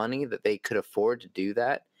much money that they could afford to do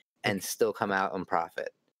that and still come out and profit.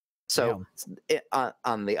 So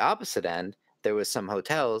on the opposite end, there was some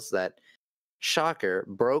hotels that, shocker,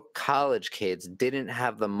 broke college kids didn't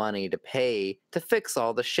have the money to pay to fix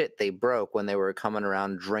all the shit they broke when they were coming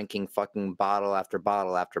around drinking fucking bottle after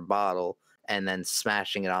bottle after bottle and then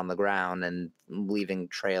smashing it on the ground and leaving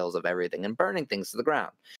trails of everything and burning things to the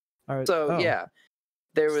ground. So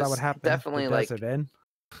there was definitely like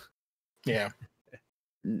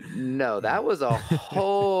no, that was a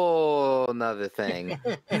whole nother thing.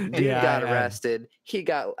 Dude got arrested, he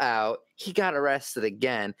got out, he got arrested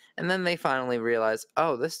again, and then they finally realized,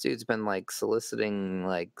 oh, this dude's been like soliciting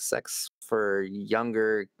like sex for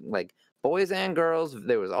younger like boys and girls.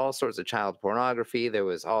 There was all sorts of child pornography, there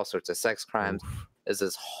was all sorts of sex crimes. There's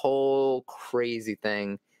this whole crazy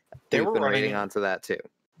thing. We've been reading onto that too.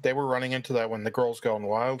 They were running into that when the Girls Gone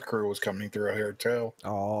Wild crew was coming through here too.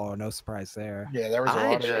 Oh, no surprise there. Yeah, there was a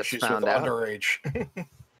lot of issues with underage.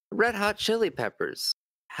 Red Hot Chili Peppers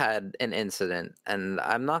had an incident, and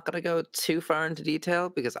I'm not going to go too far into detail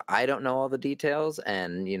because I don't know all the details,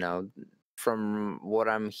 and from what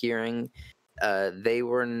I'm hearing, they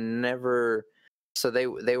were never, so they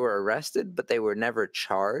were arrested, but they were never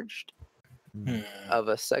charged of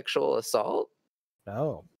a sexual assault.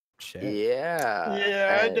 Oh. Shit.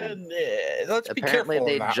 Yeah, I didn't. Let's be careful.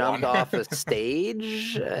 Apparently, they jumped off a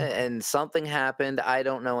stage, and something happened. I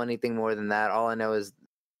don't know anything more than that. All I know is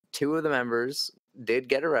 2 of the members did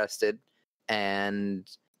get arrested, and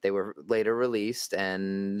they were later released,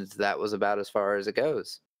 and that was about as far as it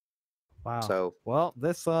goes. Wow. So, well,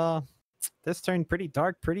 this turned pretty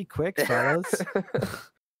dark pretty quick, fellas.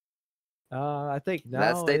 I think now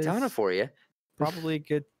that's Daytona for you. Probably a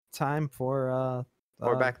good time for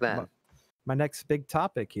or back then. My next big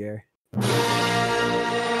topic here. Can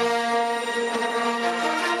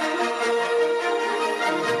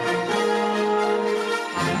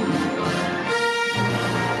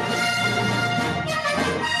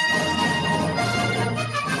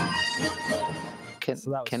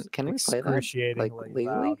we play that like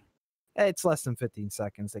legally? It's less than 15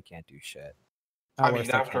 seconds. They can't do shit. I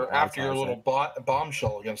mean, after your little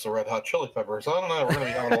bombshell against the Red Hot Chili Peppers, I don't know. We're going to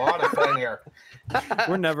be having a lot of fun here.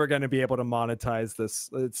 We're never going to be able to monetize this.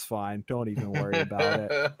 It's fine. Don't even worry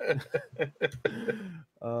about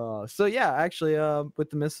it. So yeah, actually,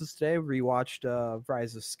 with the missus today, rewatched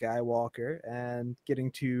Rise of Skywalker, and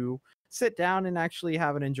getting to sit down and actually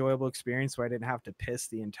have an enjoyable experience where I didn't have to piss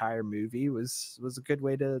the entire movie was a good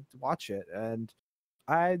way to watch it. And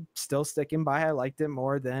I'm still sticking by I liked it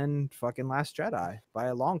more than fucking Last Jedi by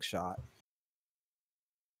a long shot.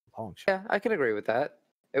 Yeah, I can agree with that.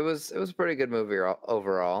 It was a pretty good movie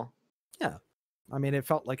overall. Yeah. I mean, it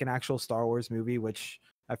felt like an actual Star Wars movie, which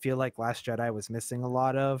I feel like Last Jedi was missing a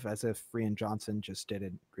lot of, as if Rian Johnson just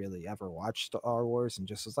didn't really ever watch Star Wars and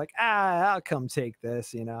just was like, I'll come take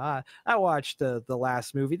this. I watched the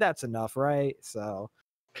last movie. That's enough, right? So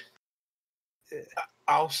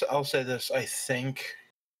I'll say this. I think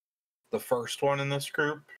the first one in this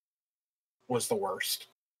group was the worst.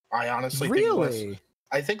 I honestly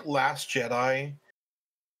think Last Jedi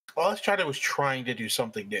was trying to do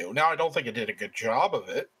something new. Now, I don't think it did a good job of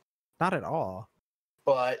it. Not at all.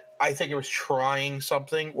 But I think it was trying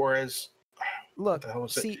something, whereas... Look,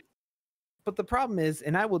 But the problem is,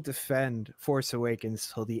 and I will defend Force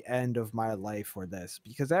Awakens till the end of my life for this,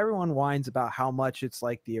 because everyone whines about how much it's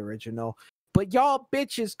like the original. But y'all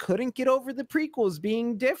bitches couldn't get over the prequels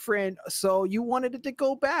being different, so you wanted it to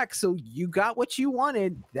go back. So you got what you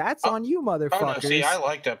wanted. That's on you, motherfuckers. Oh no, see, I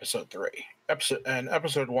liked episode 3.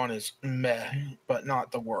 Episode 1 is meh, but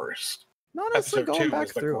not the worst. Honestly, Episode going 2 back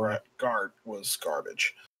was through was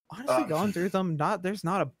garbage. honestly going through them, there's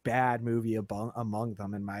not a bad movie among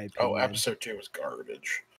them in my opinion. Oh, episode 2 was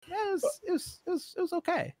garbage. Yeah, it was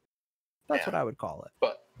okay. That's what I would call it.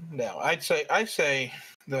 But no, I say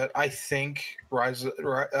that I think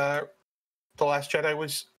The Last Jedi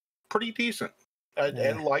was pretty decent. I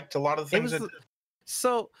liked a lot of the things.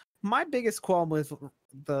 So my biggest qualm with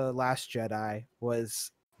The Last Jedi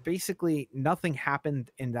was basically nothing happened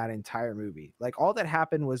in that entire movie. Like all that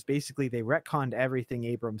happened was basically they retconned everything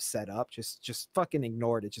Abrams set up, just fucking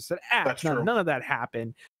ignored it. Just said, none of that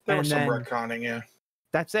happened. There was some retconning, yeah.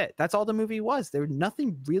 That's it. That's all the movie was.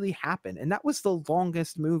 Nothing really happened. And that was the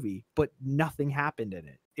longest movie, but nothing happened in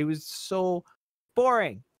it. It was so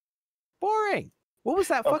boring. Boring. What was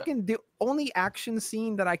that fucking... The only action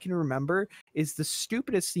scene that I can remember is the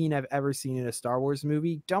stupidest scene I've ever seen in a Star Wars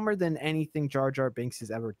movie. Dumber than anything Jar Jar Binks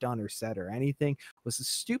has ever done or said or anything. Was the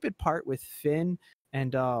stupid part with Finn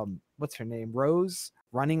and what's her name? Rose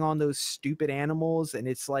running on those stupid animals, and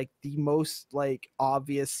it's like the most like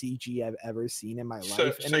obvious CG I've ever seen in my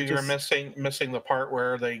life. So you're missing the part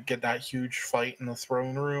where they get that huge fight in the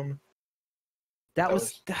throne room.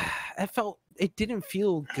 It didn't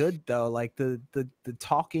feel good though. Like the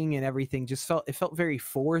talking and everything just felt very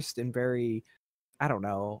forced and very, I don't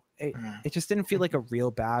know. It just didn't feel like a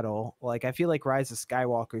real battle. Like I feel like Rise of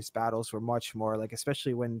Skywalker's battles were much more like,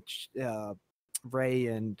 especially when Rey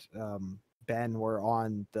and Ben were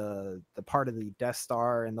on the part of the Death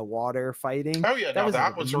Star in the water fighting. Oh yeah, that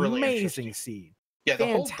was a really amazing scene. Yeah, the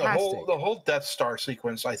whole Death Star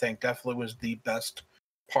sequence I think definitely was the best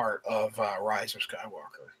part of Rise of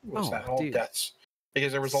Skywalker. Was that whole deaths,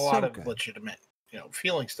 because there was a lot of legitimate,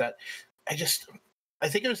 feelings that I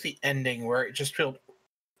think it was the ending where it just felt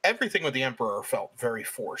everything with the Emperor felt very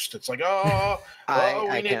forced. It's like, I'll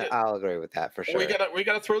agree with that for sure. We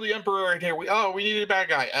gotta throw the Emperor in here. We need a bad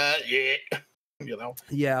guy. Yeah.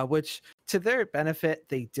 Yeah, which to their benefit,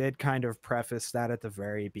 they did kind of preface that at the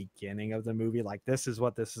very beginning of the movie, like this is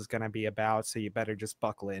what this is going to be about, so you better just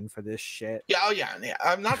buckle in for this shit. Yeah,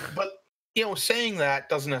 I'm not, but saying that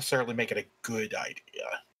doesn't necessarily make it a good idea.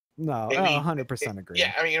 No, 100% agree.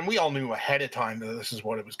 Yeah, I mean, and we all knew ahead of time that this is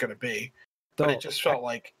what it was going to be, but it just felt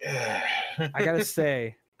like. I gotta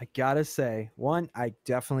say, one, I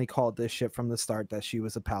definitely called this shit from the start that she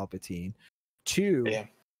was a Palpatine. Two. Yeah.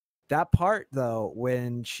 That part though,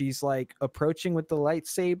 when she's like approaching with the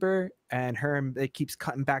lightsaber and it keeps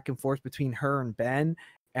cutting back and forth between her and Ben,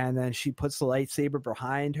 and then she puts the lightsaber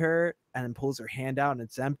behind her and then pulls her hand out and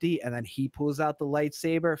it's empty, and then he pulls out the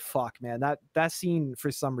lightsaber. Fuck, man, that scene for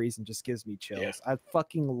some reason just gives me chills. Yeah. I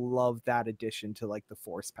fucking love that addition to like the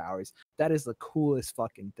Force powers. That is the coolest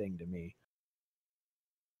fucking thing to me.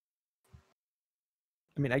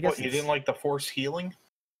 I mean, I guess you didn't like the Force healing?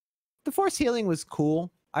 The Force healing was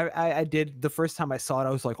cool. I did the first time I saw it. I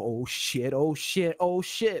was like, oh shit.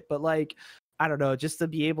 But like, I don't know, just to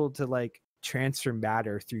be able to like transfer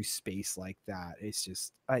matter through space like that, it's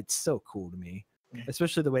so cool to me.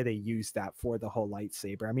 Especially the way they used that for the whole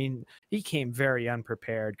lightsaber. I mean, he came very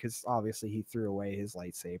unprepared because obviously he threw away his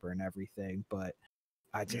lightsaber and everything. But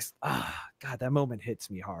I just, God, that moment hits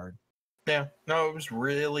me hard. Yeah, no, it was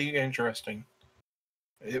really interesting.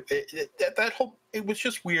 It was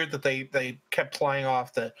just weird that they kept playing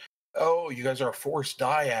off that, you guys are a Force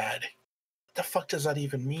dyad. What the fuck does that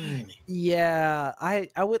even mean? Yeah, I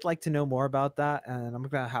would like to know more about that, and I'm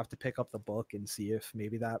gonna have to pick up the book and see if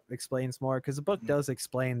maybe that explains more, because the book does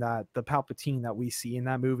explain that the Palpatine that we see in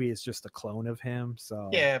that movie is just a clone of him. So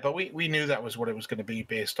yeah, but we knew that was what it was going to be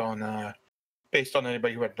based on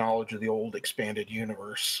anybody who had knowledge of the old expanded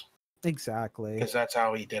universe. Exactly, because that's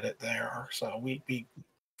how he did it there. So we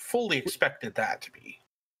fully expected that to be.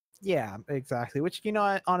 Yeah, exactly. Which,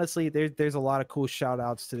 honestly, there's a lot of cool shout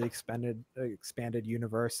outs to the expanded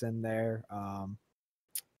universe in there.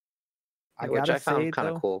 Which I found kind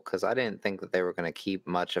of cool, because I didn't think that they were going to keep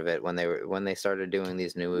much of it when they started doing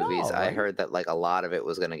these new movies. I heard that like a lot of it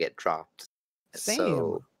was going to get dropped. Same.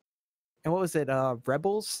 So... And what was it?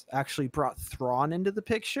 Rebels actually brought Thrawn into the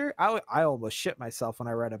picture. I almost shit myself when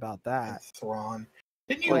I read about that. Thrawn.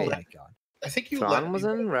 Didn't you? Oh my god. I think you. Thrawn was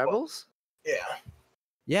in Rebels. Yeah.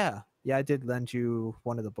 Yeah. I did lend you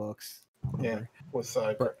one of the books. Yeah, with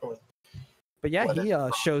But yeah, What he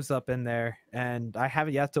is- shows up in there, and I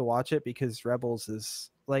haven't yet to watch it because Rebels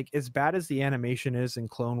is like as bad as the animation is in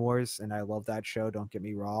Clone Wars, and I love that show. Don't get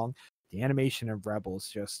me wrong. The animation of Rebels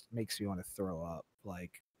just makes me want to throw up.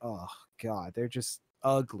 Like, oh god, they're just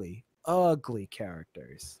ugly, ugly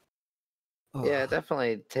characters. Yeah, it Ugh.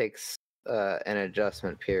 definitely takes an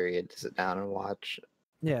adjustment period to sit down and watch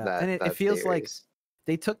Yeah, that and it that feels like series.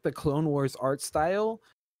 they took the Clone Wars art style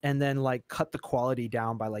and then like cut the quality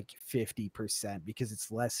down by like 50% because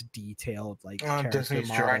it's less detailed, like character Disney's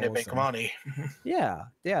trying to models make and money. yeah,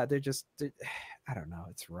 I don't know,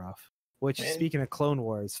 it's rough. Which Man. speaking of Clone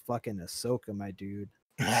Wars, fucking Ahsoka, my dude.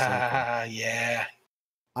 Ahsoka. Yeah.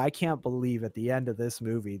 I can't believe at the end of this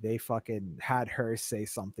movie they fucking had her say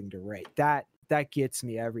something to Rey. That gets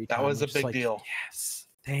me every time. That was I'm a just big like, deal. yes,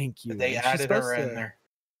 thank you. They And she's added supposed her in to there.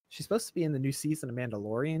 she's supposed to be in the new season of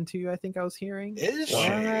Mandalorian too, I think I was hearing. Is she?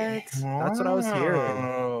 That's what I was hearing.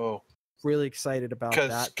 Oh. Really excited about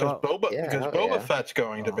that. Because Boba yeah. Fett's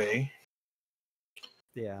going to Oh. be.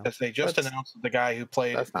 Yeah. Because they just But- announced the guy who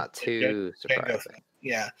played. That's not too Jango surprising. Fett.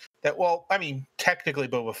 Yeah. That well, I mean, technically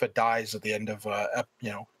Boba Fett dies at the end of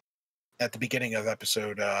at the beginning of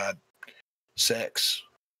episode 6,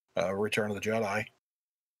 Return of the Jedi.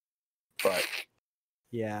 But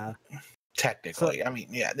yeah. technically, I mean,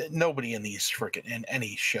 yeah, nobody in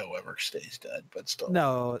any show ever stays dead, but still.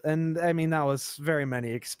 No, and I mean that was very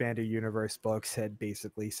many expanded universe books had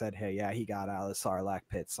basically said, "Hey, yeah, he got out of the Sarlacc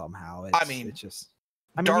pit somehow." I mean,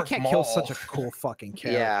 you Darth can't kill such Maul. a cool fucking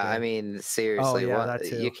character. Yeah, I mean, seriously, yeah, what that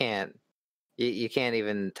too. you can't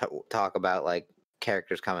even talk about like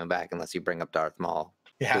characters coming back unless you bring up Darth Maul,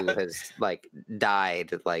 Yeah. who has like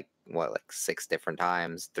died like 6 different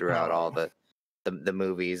times throughout all the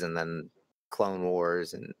movies and then Clone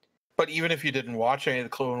Wars and. But even if you didn't watch any of the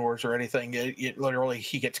Clone Wars or anything, it literally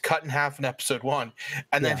he gets cut in half in episode 1,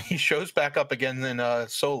 and then he shows back up again in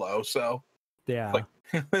Solo. So yeah. like,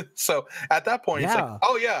 so at that point, it's like, Yeah.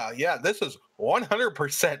 oh yeah, this is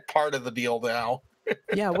 100% part of the deal now.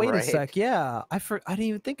 Yeah, wait a Right. sec. Yeah, I didn't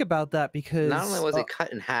even think about that because Not only was he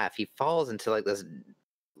cut in half, he falls into like this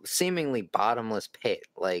seemingly bottomless pit.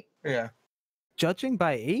 Like, Yeah. judging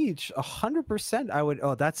by age, 100%, I would.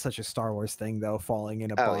 Oh, that's such a Star Wars thing, though. Falling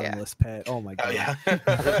in a bottomless pit. Oh my god. Oh yeah.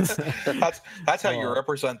 that's how you Oh.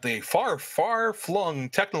 represent the far, far flung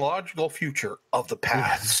technological future of the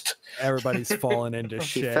past. Everybody's falling into he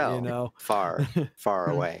shit, fell you know. far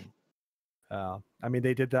away. I mean,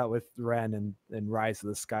 they did that with Ren and Rise of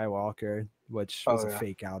the Skywalker, which Oh, was a yeah.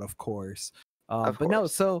 fake out, of course. Of But no,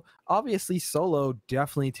 course. so obviously Solo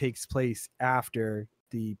definitely takes place after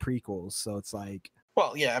the prequels, so it's like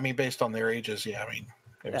Well, yeah, I mean, based on their ages, yeah, I mean,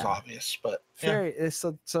 it was Yeah. obvious, but yeah. very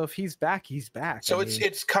so if he's back, he's back. So I it's mean,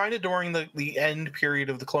 it's kind of during the end period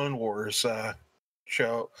of the Clone Wars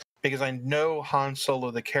show, because I know Han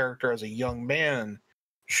Solo, the character, as a young man,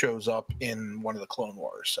 shows up in one of the Clone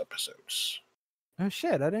Wars episodes. oh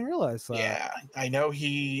shit, I didn't realize that. Yeah, I know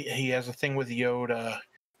he has a thing with Yoda.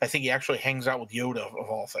 I think he actually hangs out with Yoda of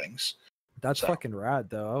all things. That's So- fucking rad,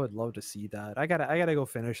 though. I would love to see that. I gotta go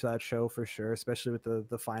finish that show for sure, especially with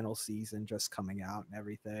the final season just coming out and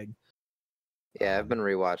everything. Yeah, I've been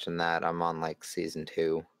rewatching that. I'm on like season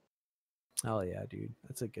 2. Oh yeah, dude,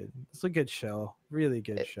 it's a good show. Really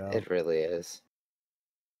good show. It really is.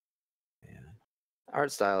 Man.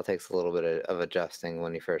 Art style takes a little bit of adjusting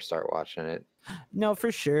when you first start watching it. No,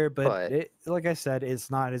 for sure, but But- it, like I said, it's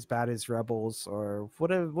not as bad as Rebels or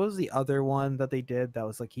what was the other one that they did that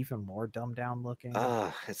was like even more dumbed down looking.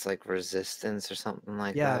 It's like Resistance or something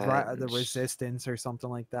like yeah, that. the Resistance or something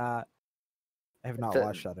like that. I have not The-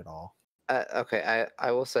 watched that at all. Okay,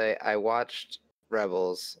 I will say I watched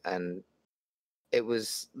Rebels and it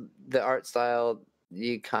was the art style.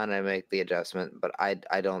 You kind of make the adjustment, but I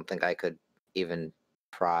don't think I could even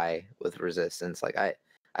try with Resistance. Like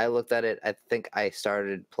I looked at it. I think I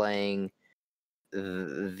started playing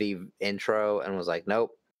the intro and was like,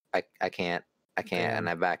 nope, I can't, Damn. and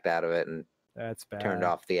I backed out of it and That's bad. turned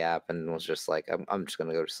off the app and was just like, I'm just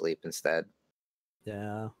gonna go to sleep instead.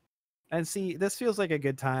 Yeah. And see, this feels like a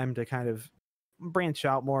good time to kind of branch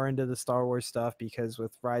out more into the Star Wars stuff because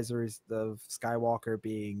with Rise of Skywalker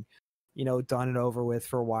being, done and over with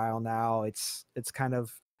for a while now, it's kind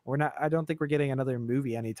of I don't think we're getting another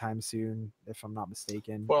movie anytime soon, if I'm not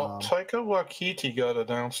mistaken. Well, Taika Waititi got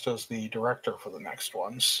announced as the director for the next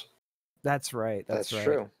ones. That's right. That's right.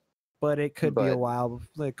 true. But it could be a But- while,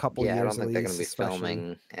 like a couple Yeah, I years don't think at they're least. gonna be especially-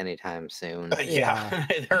 filming anytime soon. Yeah,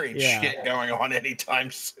 there ain't Yeah. shit going on anytime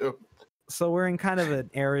soon. So we're in kind of an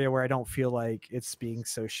area where I don't feel like it's being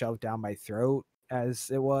so shoved down my throat as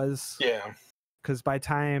it was. Yeah. Because by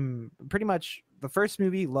time pretty much the first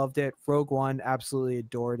movie, loved it. Rogue One, absolutely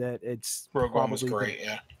adored it. It's Rogue One was probably great. the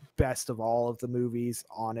Yeah. best of all of the movies,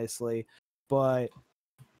 honestly. But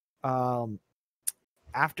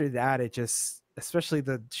after that, it just, especially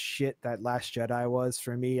the shit that Last Jedi was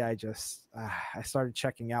for me, I just I started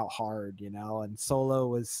checking out hard, and Solo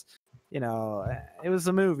was, it was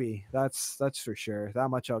a movie. That's for sure. That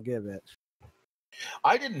much I'll give it.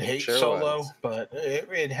 I didn't hate Sure Solo, was. but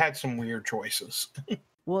it had some weird choices.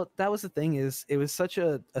 Well, that was the thing, is it was such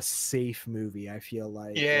a safe movie, I feel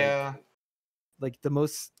like. Yeah. Like the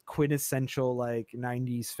most quintessential like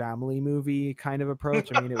 90s family movie kind of approach.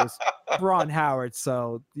 I mean, it was Ron Howard,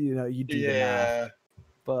 so you do the math. Yeah.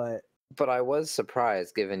 But I was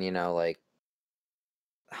surprised, given like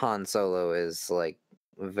Han Solo is like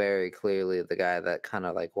very clearly the guy that kind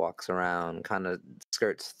of like walks around, kind of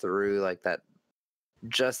skirts through like that,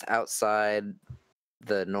 just outside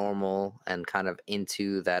the normal and kind of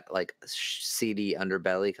into that like seedy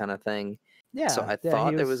underbelly kind of thing. So I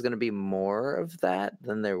thought there was going to be more of that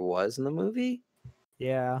than there was in the movie.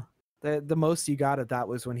 Yeah. The most you got of that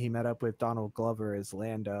was when he met up with Donald Glover as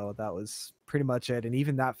Lando. That was pretty much it, and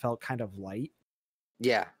even that felt kind of light.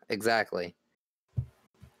 Yeah, exactly.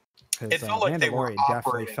 It felt like they were Mandalorian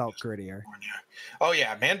definitely operating felt grittier. Oh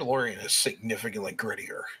yeah, Mandalorian is significantly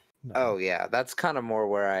grittier. No. Oh yeah, that's kind of more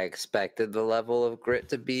where I expected the level of grit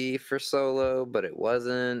to be for Solo, but it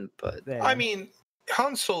wasn't. But Yeah. I mean,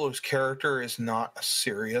 Han Solo's character is not a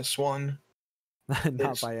serious one.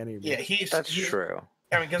 Not by any means. Yeah, that's true.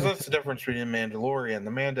 I mean, because that's the difference between Mandalorian.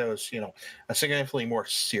 The Mando is, a significantly more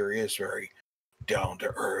serious, very down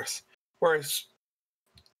to earth. Whereas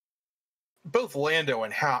both Lando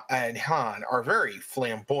and Han are very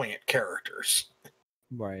flamboyant characters.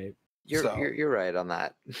 Right. You're right on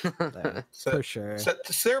that. Yeah, for sure. So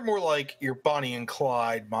they're more like your Bonnie and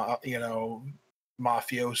Clyde,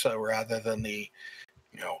 mafioso, rather than the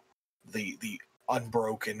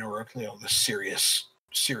unbroken or the serious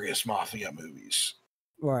mafia movies.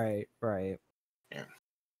 Right. Yeah.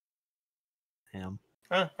 Damn.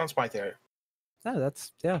 That's my theory. No,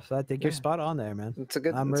 that's So I think you're spot on there, man. It's a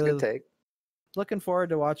good really good take. Looking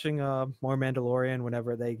forward to watching more Mandalorian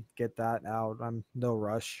whenever they get that out. I'm no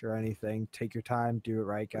rush or anything. Take your time, do it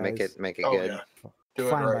right, guys. Make it Oh, good. yeah. Do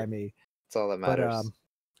Fine it right. by me. That's all that matters.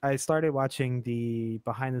 But I started watching the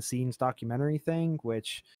behind the scenes documentary thing,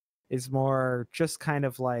 which is more just kind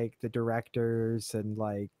of like the directors and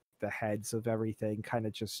like the heads of everything kind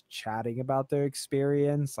of just chatting about their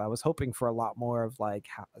experience. I was hoping for a lot more of like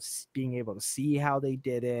being able to see how they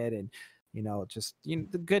did it, and just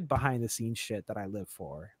the good behind the scenes shit that I live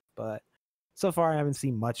for. But so far I haven't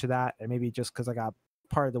seen much of that, and maybe just because I got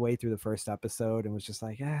part of the way through the first episode and was just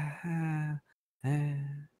like I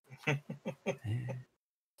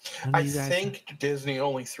think Disney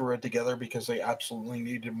only threw it together because they absolutely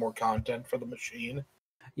needed more content for the machine.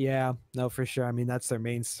 Yeah, no, for sure. I mean, that's their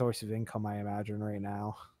main source of income, I imagine, right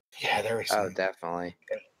now. Yeah, there is. Oh, definitely.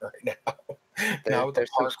 Right now. Their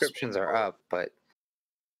subscriptions are up, but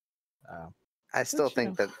I still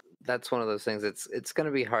think that's one of those things. It's going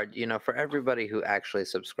to be hard, for everybody who actually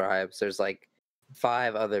subscribes. There's like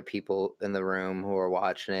 5 other people in the room who are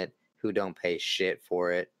watching it who don't pay shit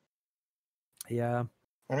for it. Yeah.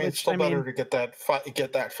 I mean, it's still better to get that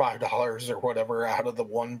 $5 or whatever out of the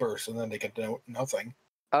one person than to get nothing.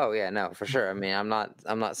 Oh yeah, no, for sure. I mean, I'm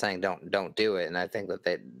not saying don't do it, and I think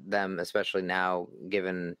that them, especially now,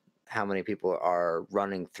 given how many people are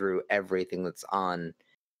running through everything that's on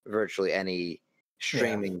virtually any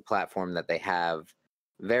streaming platform that they have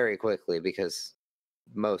very quickly, because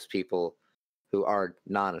most people who are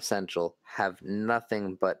non-essential have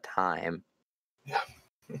nothing but time.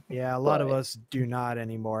 Yeah, a lot of us do not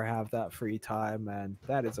anymore have that free time, and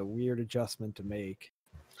that is a weird adjustment to make.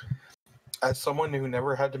 As someone who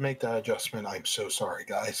never had to make that adjustment, I'm so sorry,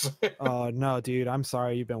 guys. Oh, no, dude, I'm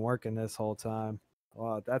sorry you've been working this whole time.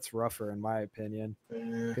 Well, that's rougher in my opinion.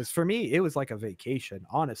 Because for me, it was like a vacation.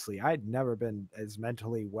 Honestly, I'd never been as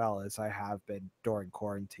mentally well as I have been during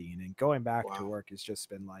quarantine. And going back to work has just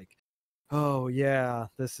been like, oh, yeah,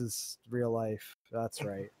 this is real life. That's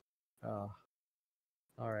right. Oh,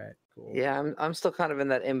 all right, cool. Yeah, I'm still kind of in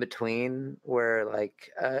that in between where like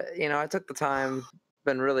I took the time,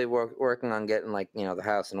 been really working on getting like the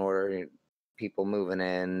house in order, people moving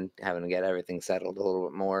in, having to get everything settled a little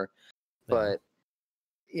bit more. Yeah. But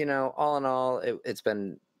all in all, it's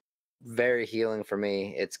been very healing for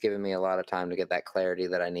me. It's given me a lot of time to get that clarity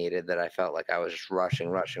that I needed, that I felt like I was just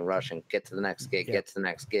rushing, get to the next gig, get to the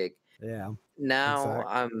next gig. Yeah. Now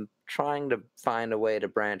exactly. I'm trying to find a way to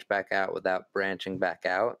branch back out without branching back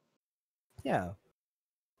out. Yeah.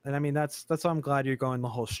 And I mean, that's why I'm glad you're going the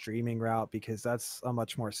whole streaming route, because that's a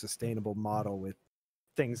much more sustainable model with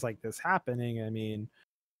things like this happening. I mean,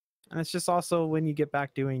 and it's just also when you get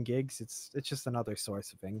back doing gigs, it's just another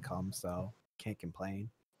source of income, so can't complain.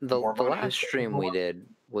 The More money last is stream we more. did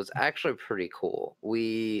was actually pretty cool.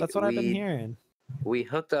 That's what I've been hearing. We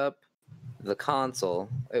hooked up the console.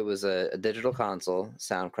 It was a digital console,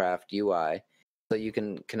 Soundcraft UI, so you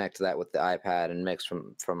can connect to that with the iPad and mix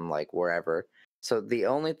from like wherever. So the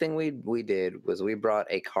only thing we did was we brought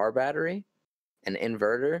a car battery, an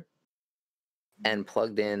inverter, and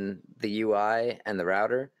plugged in the UI and the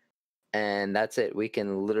router, and that's it. We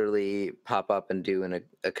can literally pop up and do an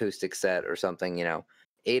acoustic set or something,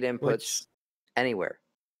 8 inputs Which, anywhere,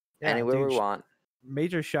 yeah, anywhere dude, we want.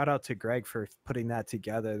 major shout out to Greg for putting that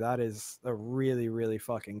together. That is a really, really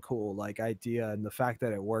fucking cool like idea, and the fact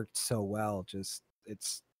that it worked so well, just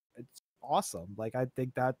it's awesome. Like, I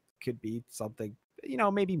think that could be something,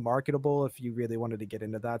 maybe marketable if you really wanted to get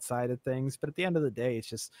into that side of things. But at the end of the day, it's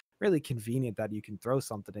just really convenient that you can throw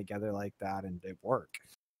something together like that and it work.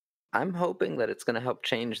 I'm hoping that it's going to help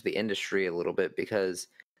change the industry a little bit, because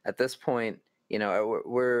at this point,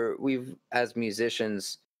 we've as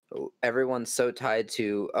musicians, everyone's so tied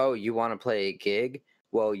to, oh, you want to play a gig?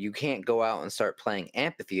 Well, you can't go out and start playing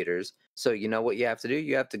amphitheaters. So you know what you have to do?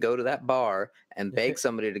 You have to go to that bar and beg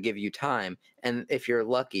somebody to give you time. And if you're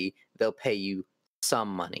lucky, they'll pay you some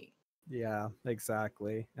money. Yeah,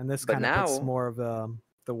 exactly. And this But kind of puts now, more of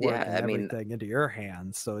the work yeah, and I mean, everything into your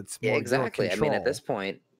hands, so it's yeah, more your exactly. I mean, at this control.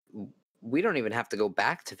 point, we don't even have to go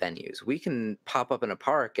back to venues. We can pop up in a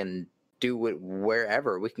park and do it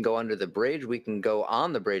wherever. We can go under the bridge. We can go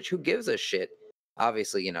on the bridge. Who gives a shit?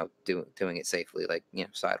 Obviously, doing it safely, like,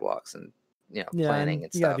 sidewalks and, Yeah, planning and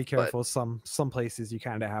and you gotta be stuff. But careful. Some places you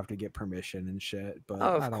kind of have to get permission and shit, but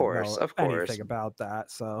I of don't course, know of course. anything about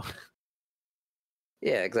that. So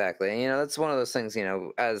Yeah, exactly. And, that's one of those things,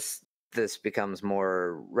 as this becomes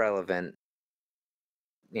more relevant,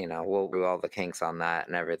 we'll do all the kinks on that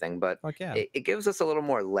and everything, but fuck yeah, it gives us a little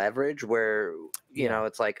more leverage where, yeah,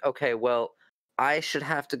 it's like, okay, well, I should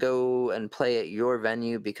have to go and play at your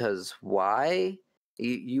venue because why?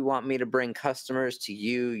 You want me to bring customers to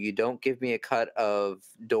you. You don't give me a cut of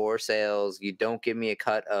door sales. You don't give me a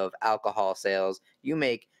cut of alcohol sales. You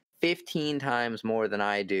make 15 times more than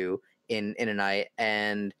I do in a night.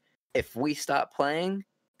 And if we stop playing,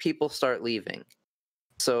 people start leaving.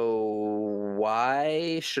 So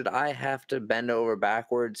why should I have to bend over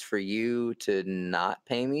backwards for you to not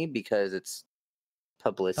pay me because it's oh yeah.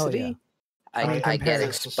 publicity? I mean, I get compare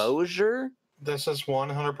exposure. This is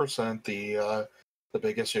 100% the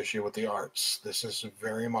biggest issue with the arts. This is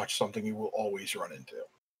very much something you will always run into.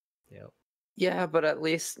 Yep. Yeah, but at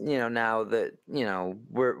least, now that,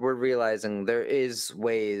 we're realizing there is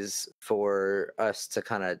ways for us to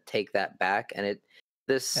kind of take that back, and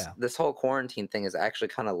this whole quarantine thing has actually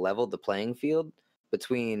kind of leveled the playing field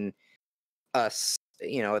between us,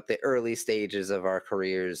 at the early stages of our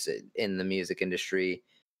careers in the music industry,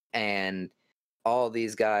 and all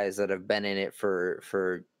these guys that have been in it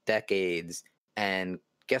for decades. And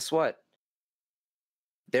guess what?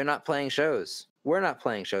 They're not playing shows. We're not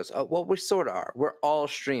playing shows. Oh, well, we sort of are. We're all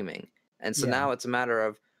streaming. And so Yeah. now it's a matter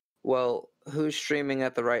of, well, who's streaming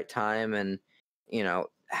at the right time, and,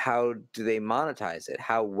 how do they monetize it?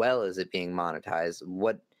 How well is it being monetized?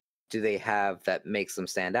 What do they have that makes them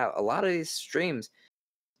stand out? A lot of these streams,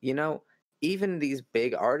 even these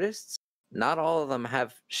big artists, not all of them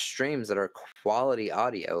have streams that are quality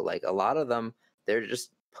audio. Like, a lot of them, they're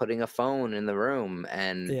just putting a phone in the room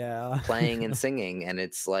and Yeah. playing and singing, and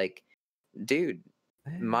it's like, dude,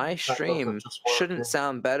 my That doesn't stream just work, shouldn't yeah.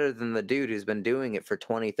 sound better than the dude who's been doing it for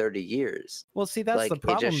 20, 30 years. Well, see, that's the Like,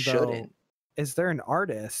 it just problem though. shouldn't. Is they're an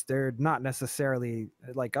artist. They're not necessarily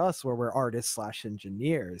like us, where we're artists /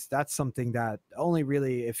 engineers. That's something that only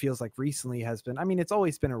really, it feels like recently has been. I mean, it's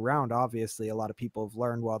always been around. Obviously, a lot of people have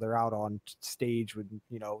learned while they're out on stage, would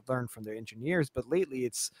learn from their engineers. But lately,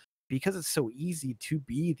 it's because it's so easy to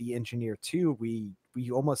be the engineer too. We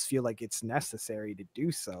almost feel like it's necessary to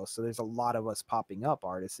do so. So there's a lot of us popping up,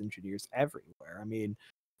 artists, engineers everywhere. I mean,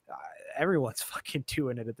 everyone's fucking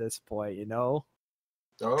doing it at this point, Oh,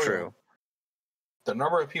 yeah. True. The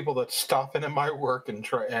number of people that stop in at my work and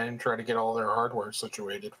try to get all their hardware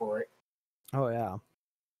situated for it. Oh yeah.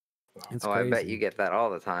 It's I bet crazy. you get that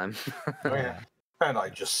all the time. Oh, yeah. And I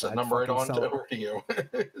just send them right on over to you.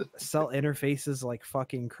 Sell interfaces like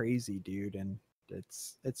fucking crazy, dude, and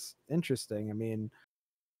it's interesting. I mean,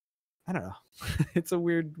 I don't know. It's a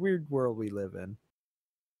weird world we live in.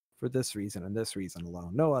 For this reason and this reason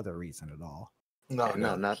alone. No other reason at all. No,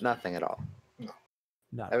 nothing at all. No.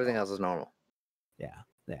 Not Everything else is normal. Yeah.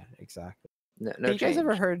 Yeah, exactly. No, Hey, you guys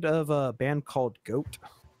ever change. heard of a band called Goat?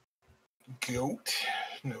 Goat?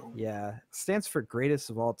 No. Yeah, stands for Greatest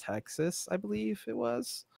of All Texas, I believe it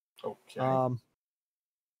was. Okay.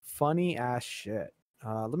 Funny ass shit.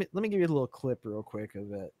 Let me give you a little clip real quick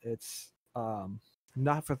of it. It's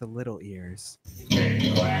not for the little ears. Can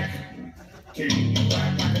you quack? Can you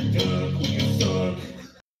quack like a duck when you suck?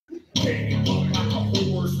 Can you look like a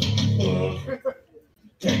horse when you fuck?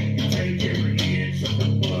 Can you take every inch of the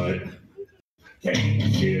butt? Can you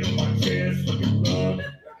shit my chest when you rub?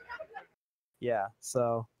 Yeah,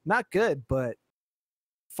 so not good, but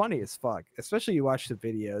funny as fuck. Especially you watch the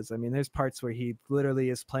videos. I mean, there's parts where he literally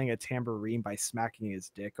is playing a tambourine by smacking his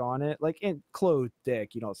dick on it, like in clothed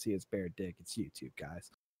dick. You don't see his bare dick. It's YouTube,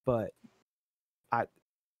 guys. But I,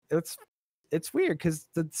 it's weird because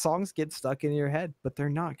the songs get stuck in your head, but they're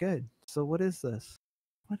not good. So what is this?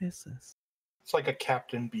 What is this? It's like a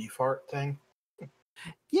Captain Beefheart thing.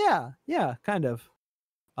 Yeah, kind of.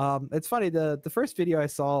 It's funny, the first video I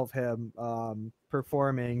saw of him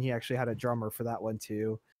performing, he actually had a drummer for that one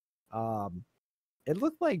too. It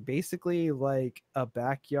looked like basically like a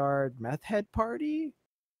backyard meth head party,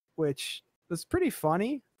 which was pretty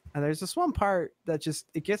funny. And there's this one part that just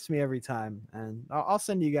it gets me every time, and I'll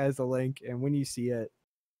send you guys a link. And when you see it,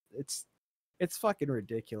 it's fucking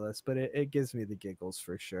ridiculous, but it gives me the giggles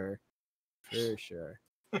for sure, for sure.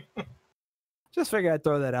 Just figured I'd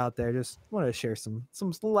throw that out there. Just want to share some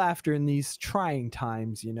laughter in these trying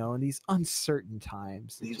times, you know, in these uncertain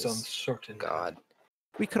times. These uncertain. God.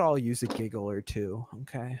 We could all use a giggle or two,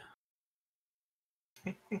 okay?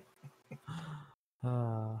 It's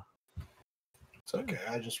okay.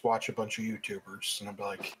 I just watch a bunch of YouTubers and I'm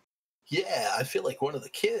like, yeah, I feel like one of the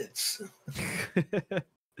kids.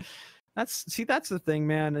 That's the thing,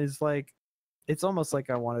 man, is like it's almost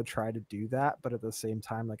like I want to try to do that, but at the same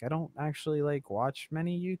time, like I don't actually like watch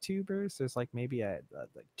many YouTubers. There's like maybe like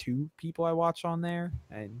 2 people I watch on there,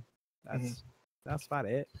 and that's about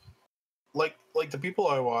it. Like the people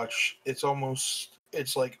I watch, it's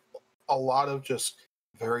like a lot of just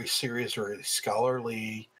very serious, very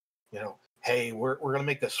scholarly, you know, hey, we're gonna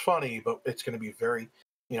make this funny, but it's gonna be very,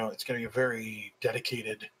 you know, it's gonna be a very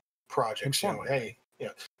dedicated project. You know, hey, you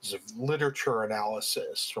know, there's a literature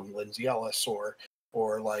analysis from Lindsay Ellis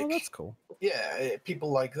or like, Oh, that's cool. Yeah, people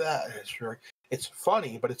like that. It's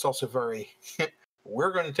funny, but it's also very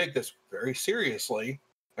we're going to take this very seriously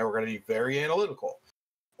and we're going to be very analytical.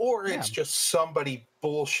 Or it's just somebody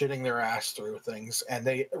bullshitting their ass through things and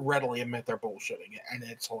they readily admit they're bullshitting it, and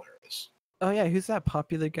it's hilarious. Oh yeah, who's that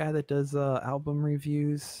popular guy that does album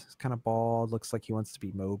reviews? He's kind of bald, looks like he wants to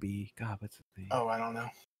be Moby. God, what's his name? Oh, I don't know.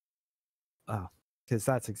 Oh, because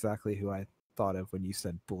that's exactly who I thought of when you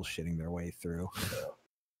said bullshitting their way through.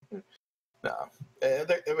 No,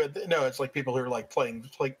 it's like people who are like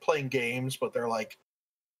playing games, but they're like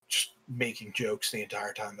just making jokes the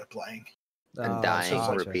entire time they're playing And dying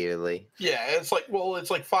gotcha. repeatedly. Yeah, it's like, well,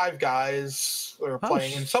 it's like 5 guys that are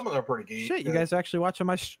playing, and some of them are pretty good. Shit, you guys are actually watching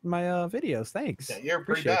my videos. Thanks. Yeah, you're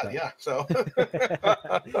pretty Appreciate bad. that.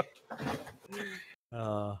 Yeah,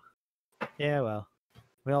 so. Yeah, well,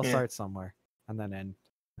 we all start somewhere and then end.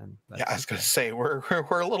 And Yeah, I was gonna say we're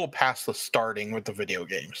a little past the starting with the video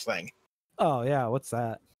games thing. Oh yeah, what's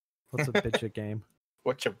that? What's a bitch game?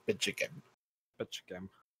 What's a bitch game? Bitch game.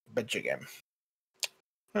 Bitch game.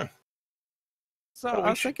 So I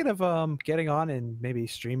was thinking of getting on and maybe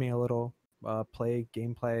streaming a little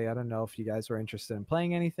gameplay. I don't know if you guys were interested in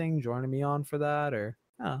playing anything, joining me on for that, or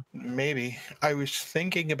Maybe. I was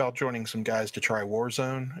thinking about joining some guys to try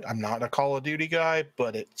Warzone. I'm not a Call of Duty guy,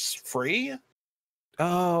 but it's free.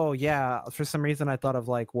 Oh yeah, for some reason I thought of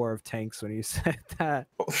like War of Tanks when you said that.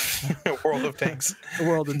 World of Tanks.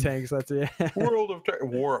 World of Tanks. That's it.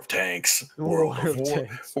 War of Tanks.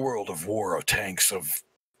 Tanks. World of War of Tanks of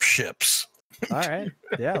ships. All right,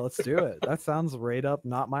 yeah, let's do it. That sounds right up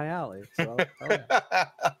not my alley. So,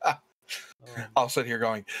 I'll sit here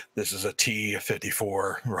going, this is a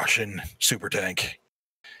T-54 Russian super tank.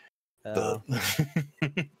 Yeah,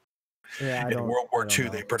 in World War II,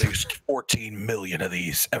 they produced 14 million of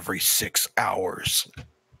these every 6 hours.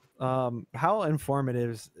 How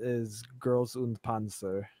informative is Girls und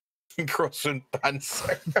Panzer? Girls und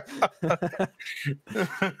Panzer.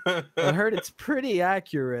 I heard it's pretty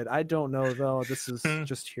accurate. I don't know though. This is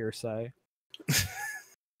just hearsay.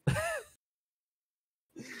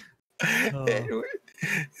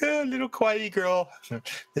 Little quiety girl.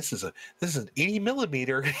 This is an 80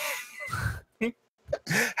 millimeter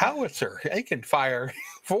howitzer. It can fire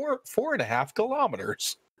 4.5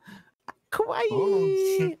 kilometers.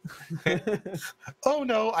 Kawaii. Oh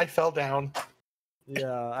no, I fell down.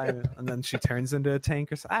 And then she turns into a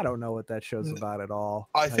tank or something. I don't know what that show's about at all.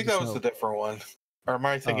 I think just that was know- a different one. Or am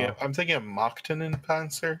I thinking? Oh. I'm thinking of Mockton and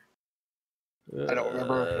Panzer. I don't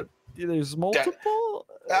remember. There's multiple.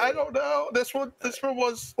 I don't know. This one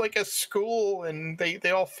was like a school, and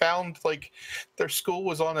they all found like their school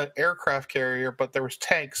was on an aircraft carrier, but there was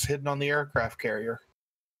tanks hidden on the aircraft carrier.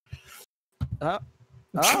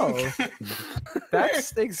 Oh,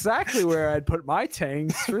 that's exactly where I'd put my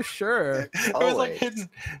tanks for sure. It was like hidden.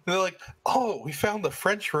 And they're like, "Oh, we found the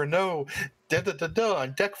French Renault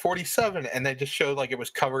on deck 47," and they just showed like it was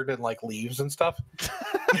covered in like leaves and stuff.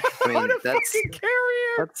 I mean, What a that's fucking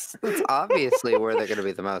carrier! that's obviously where they're going to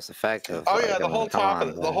be the most effective. Oh like, yeah, I the mean, whole come top on,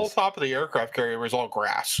 of the whole guys. top of the aircraft carrier was all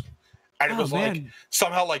grass, and it was like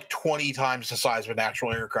somehow like 20 times the size of an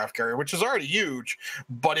actual aircraft carrier, which is already huge,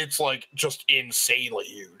 but it's like just insanely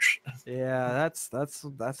huge. Yeah,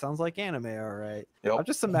 that sounds like anime, all right. Yep. I'm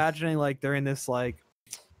just imagining like they're in this like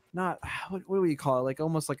not what do we call it? Like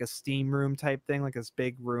almost like a steam room type thing, like this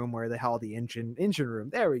big room where they have all the engine room.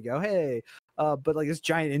 There we go. Hey. But like this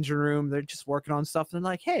giant engine room, they're just working on stuff, and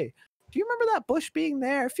they're like, hey, do you remember that bush being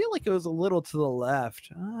there? I feel like it was a little to the left.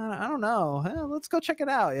 I don't know. Let's go check it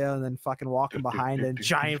out. Yeah, and then fucking walking behind a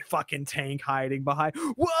giant fucking tank hiding behind.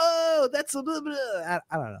 Whoa, that's a blah, blah. I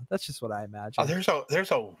don't know. That's just what I imagine. Oh,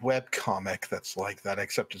 there's a web comic that's like that,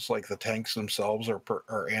 except it's like the tanks themselves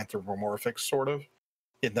are anthropomorphic, sort of,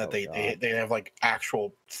 in that they have like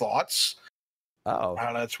actual thoughts. Oh,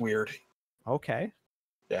 Wow, that's weird. Okay.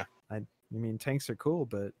 Yeah. I mean, tanks are cool,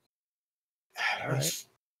 but Right.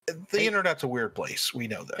 The internet's a weird place. We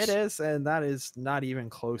know this. It is, and that is not even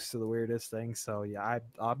close to the weirdest thing. So yeah,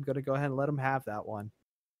 I'm gonna go ahead and let them have that one.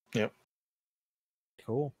 Yep.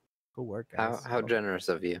 Cool work, guys. How generous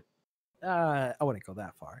of you. I wouldn't go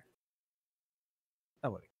that far. I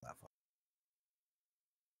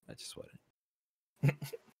just wouldn't.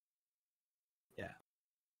 Yeah.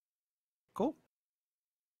 Cool.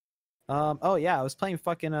 Oh yeah, I was playing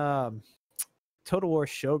fucking Total War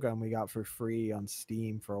Shogun we got for free on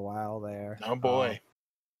Steam for a while there. Oh boy.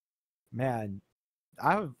 Man,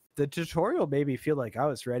 the tutorial made me feel like I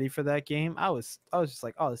was ready for that game. I was just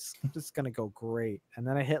like, oh, this is gonna go great. And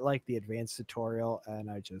then I hit like the advanced tutorial, and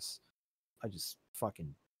I just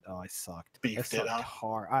fucking I sucked. Beefed it, huh?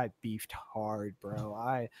 hard. I beefed hard, bro.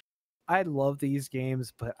 I love these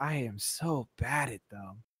games, but I am so bad at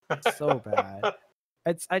them. So bad.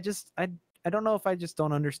 I don't know if I just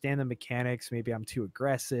don't understand the mechanics. Maybe I'm too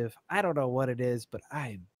aggressive. I don't know what it is, but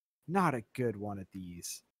I'm not a good one at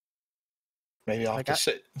these. Maybe I'll have to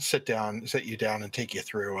sit you down and take you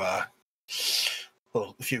through a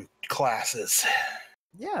few classes.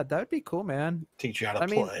 Yeah, that would be cool, man. Teach you how to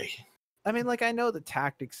play. I mean, like, I know the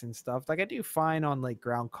tactics and stuff. Like, I do fine on like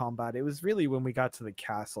ground combat. It was really when we got to the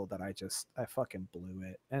castle that I fucking blew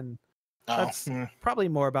it. And that's probably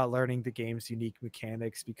more about learning the game's unique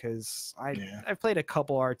mechanics, because I've played a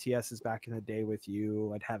couple RTSs back in the day with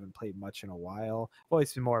you. I haven't played much in a while. I've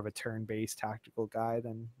always been more of a turn-based tactical guy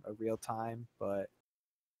than a real time, but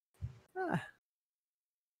I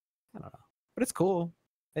don't know. But it's cool.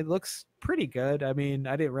 It looks pretty good. I mean,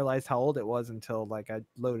 I didn't realize how old it was until like I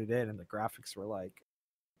loaded in and the graphics were like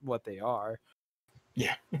what they are.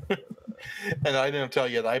 Yeah. And I didn't tell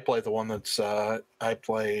you that I play the one that's I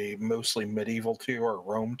play mostly Medieval 2 or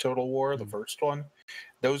Rome Total War, the first one.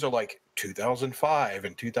 Those are like 2005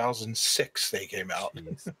 and 2006 they came out.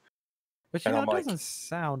 Jeez. But you know, it doesn't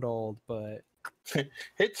sound old, but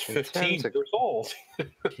it's 15 years old.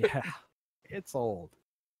 Yeah, it's old.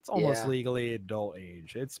 It's almost legally adult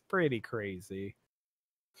age. It's pretty crazy.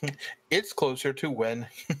 It's closer to when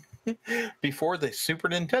before the Super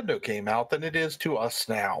Nintendo came out than it is to us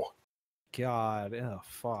now. God, oh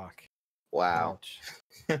fuck. Wow.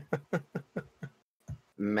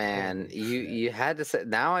 Man, you had to say.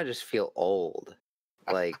 Now I just feel old.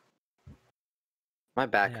 Like my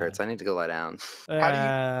back hurts. I need to go lie down.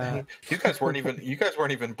 How do you guys weren't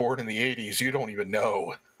even born in the 80s. You don't even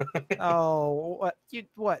know. Oh,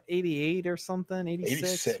 what 88 or something?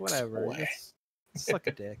 86, whatever. Boy. Suck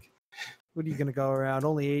a dick. What are you gonna go around?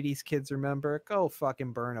 Only 80s kids remember? Go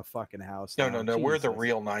fucking burn a fucking house. No. Jesus. We're the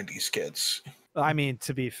real 90s kids. I mean,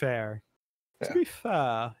 to be fair. Yeah. To be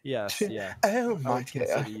fair, yes, yeah. Oh my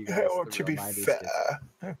god. To be fair.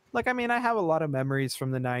 Kids. Like, I mean, I have a lot of memories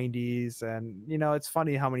from the 90s, and you know, it's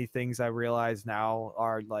funny how many things I realize now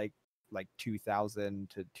are like 2000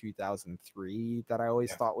 to 2003 that I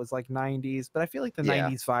always thought was like 90s, but I feel like the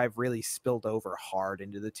 90s vibe really spilled over hard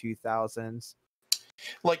into the 2000s.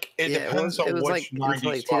 Like it depends on which 90s. It was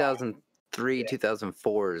like 2003,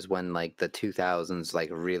 2004 is when like the 2000s like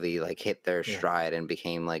really like hit their stride and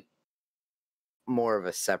became like more of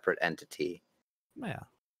a separate entity. Yeah.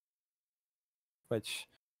 Which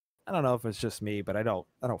I don't know if it's just me, but I don't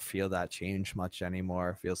feel that change much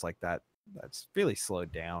anymore. It feels like that's really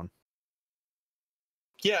slowed down.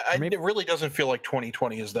 Yeah, Or maybe- it really doesn't feel like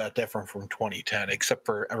 2020 is that different from 2010, except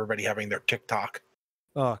for everybody having their TikTok.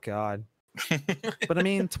 Oh God. But I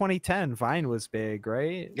mean, 2010 Vine was big,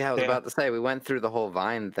 right? Yeah, I was Yeah. about to say we went through the whole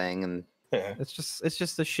Vine thing, and Yeah. It's just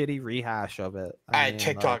a shitty rehash of it. I mean,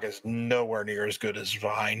 TikTok like, is nowhere near as good as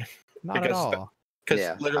Vine. not at because all. Because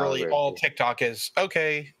Yeah, I'll literally agree all with you. TikTok is,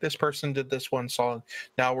 okay, this person did this one song.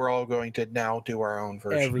 Now we're all going to now do our own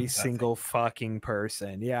version. Every of that single fucking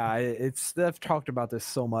person. Yeah, it's I've talked about this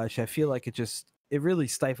so much. I feel like it really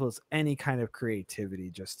stifles any kind of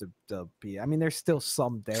creativity just to be. I mean, there's still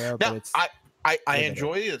some there, thing. but Now, it's I limited.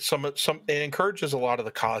 enjoy it. It encourages a lot of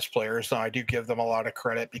the cosplayers. Now I do give them a lot of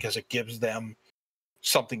credit because it gives them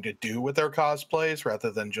something to do with their cosplays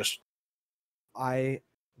rather than just I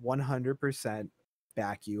 100%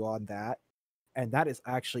 back you on that. And that is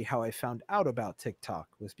actually how I found out about TikTok,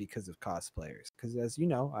 was because of cosplayers. Because as you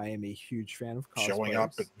know, I am a huge fan of cosplayers. showing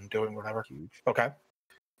up and doing whatever. Huge. Okay.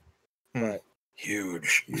 But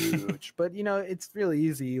Huge. huge. But it's really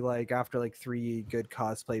easy. Like after like 3 good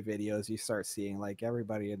cosplay videos, you start seeing like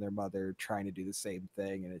everybody and their mother trying to do the same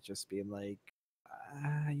thing, and it just being like,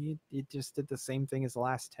 you just did the same thing as the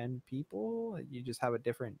last 10 people. You just have a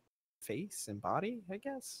different face and body, I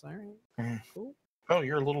guess. All right, cool. Oh,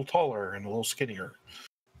 you're a little taller and a little skinnier.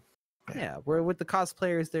 Yeah, where with the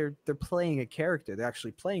cosplayers, they're playing a character. They're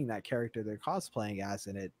actually playing that character they're cosplaying as,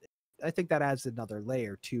 and I think that adds another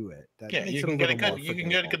layer to it. That Yeah, makes you it can a get a little more good you can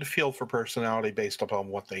get a forgivable. good feel for personality based upon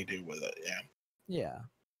what they do with it. Yeah. Yeah,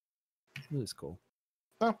 it was cool.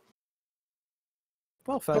 Oh.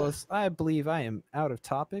 Well, fellas, I believe I am out of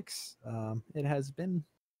topics. It has been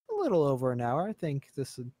a little over an hour. I think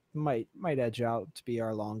this might edge out to be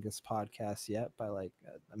our longest podcast yet by like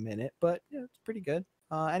a minute, but yeah, it's pretty good.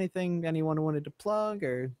 Anything anyone wanted to plug,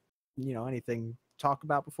 or anything to talk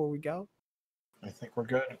about before we go? I think we're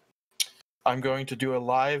good. I'm going to do a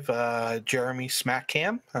live Jeremy smack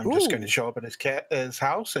cam. I'm just going to Ooh. show up at his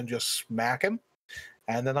house and just smack him,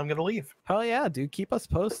 and then I'm going to leave. Hell yeah, dude! Keep us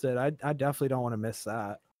posted. I definitely don't want to miss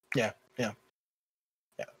that. Yeah.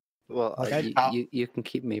 well, Like, you can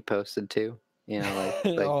keep me posted too. Like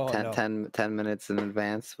Oh, 10 minutes in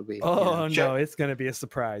advance would be. Oh Jer- no, it's gonna be a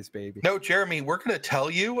surprise, baby. No, Jeremy, we're going to tell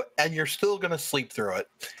you, and you're still going to sleep through it.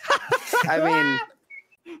 I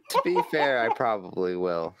mean, to be fair, I probably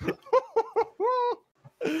will.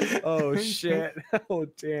 Oh shit! Oh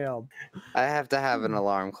damn! I have to have an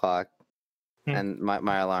alarm clock, Hmm. and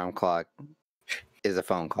my alarm clock is a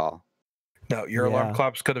phone call. No, your alarm Yeah.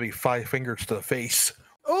 clock's going to be 5 fingers to the face.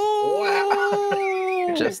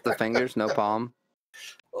 Oh! Just the fingers, no palm.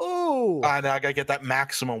 Oh! And I got to get that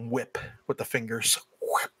maximum whip with the fingers.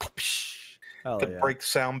 Hell Could yeah! break the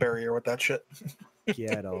sound barrier with that shit.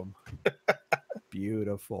 Get 'em.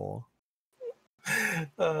 Beautiful.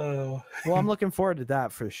 Oh, Well, I'm looking forward to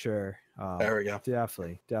that for sure. there we go.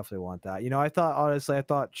 Definitely want that. I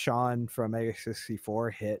thought Sean from Mega 64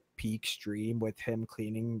 hit peak stream with him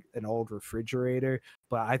cleaning an old refrigerator,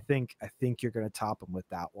 but I think you're gonna top him with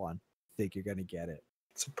that one. I think you're gonna get it.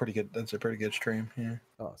 That's a pretty good stream. Yeah.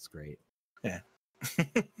 Oh, it's great. Yeah.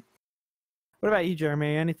 What about you,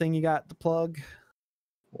 Jeremy? Anything you got to plug?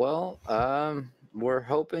 Well, we're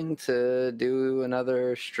hoping to do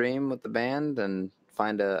another stream with the band and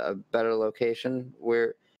find a better location.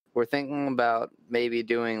 We're thinking about maybe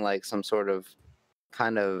doing like some sort of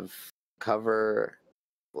kind of cover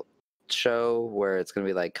show where it's gonna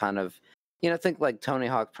be like kind of think like Tony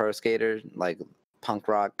Hawk Pro Skater, like punk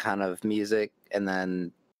rock kind of music, and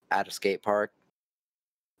then at a skate park.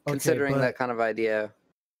 Okay, Considering but- that kind of idea.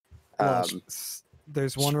 Well,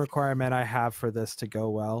 there's one requirement I have for this to go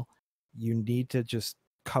well. You need to just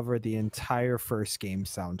cover the entire first game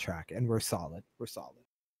soundtrack, and we're solid.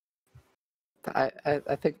 I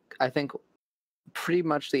think pretty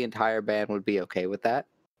much the entire band would be okay with that.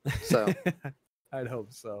 So I'd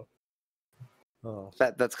hope so. Oh,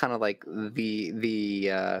 that's kind of like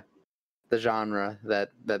the genre that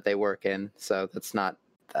they work in. So that's not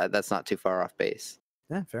too far off base.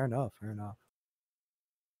 yeah, fair enough.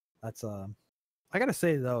 That's I gotta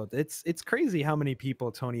say though, it's crazy how many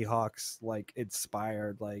people Tony Hawk's like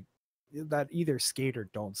inspired, like that either skate or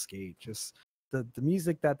don't skate. Just the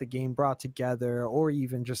music that the game brought together, or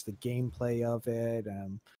even just the gameplay of it.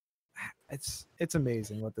 It's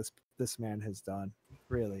amazing what this man has done. It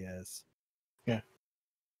really is.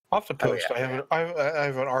 I'll have to Oh, post. yeah. I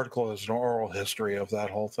have an article as an oral history of that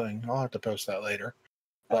whole thing. I'll have to post that later.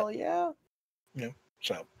 Well, yeah,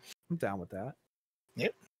 So I'm down with that.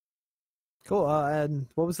 Cool. And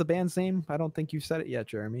what was the band's name? I don't think you said it yet,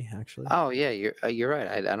 Jeremy. Actually. Oh yeah, you're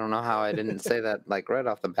right. I don't know how I didn't say that like right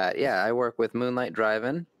off the bat. Yeah, I work with Moonlight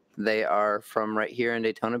Drive-In. They are from right here in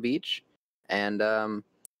Daytona Beach, and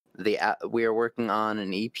we are working on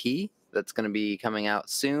an EP that's going to be coming out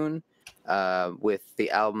soon, with the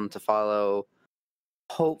album to follow.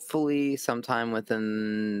 Hopefully, sometime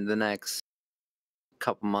within the next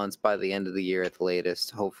couple months, by the end of the year at the latest.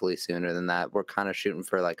 Hopefully sooner than that. We're kind of shooting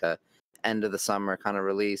for like a end of the summer kind of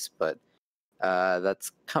release, but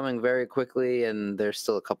that's coming very quickly, and there's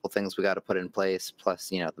still a couple things we got to put in place, plus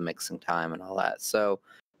the mixing time and all that. So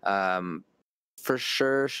for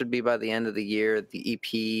sure should be by the end of the year. The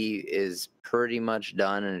EP is pretty much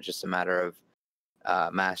done, and it's just a matter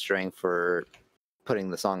of mastering for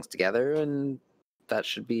putting the songs together, and that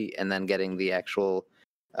should be, and then getting the actual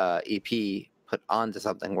EP put onto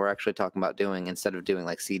something. We're actually talking about doing, instead of doing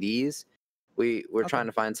like CDs, we're trying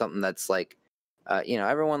to find something that's like,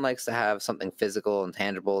 everyone likes to have something physical and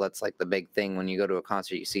tangible. That's like the big thing when you go to a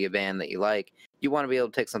concert, you see a band that you like, you want to be able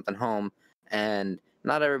to take something home, and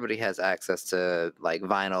not everybody has access to like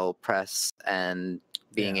vinyl press and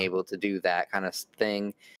being able to do that kind of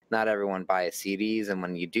thing. Not everyone buys CDs, and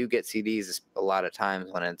when you do get CDs, a lot of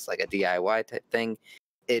times when it's like a DIY type thing,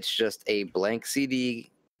 it's just a blank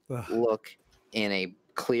CD look in a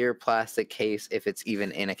clear plastic case, if it's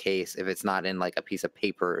even in a case, if it's not in like a piece of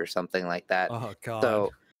paper or something like that. Oh God.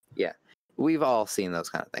 So yeah, we've all seen those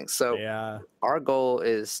kind of things. So yeah, our goal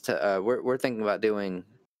is to we're thinking about doing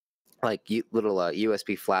like little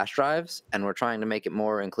USB flash drives, and we're trying to make it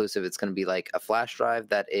more inclusive. It's going to be like a flash drive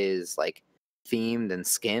that is like themed and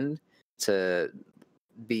skinned to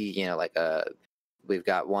be, like we've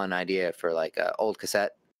got one idea for like a old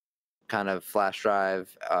cassette kind of flash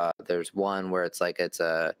drive. There's one where it's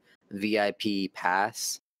a VIP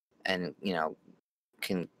pass, and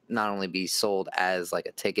can not only be sold as like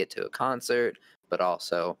a ticket to a concert, but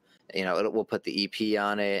also we'll put the EP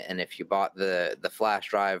on it. And if you bought the flash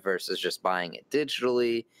drive versus just buying it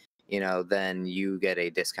digitally, then you get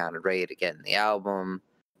a discounted rate of getting the album.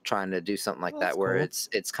 Trying to do something like that where cool.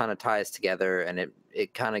 it's kind of ties together, and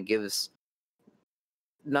it kind of gives.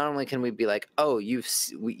 Not only can we be like, oh, you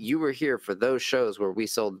were here for those shows where we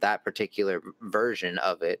sold that particular version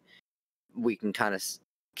of it, we can kind of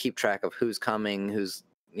keep track of who's coming, who's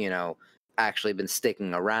actually been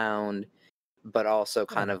sticking around, but also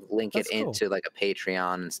kind of link it into like a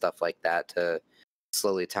Patreon and stuff like that to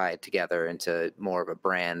slowly tie it together into more of a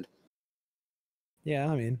brand.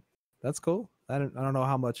 Yeah, I mean, that's cool. I don't know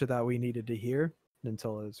how much of that we needed to hear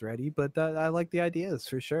until it was ready, but I like the ideas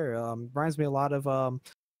for sure. Reminds me a lot of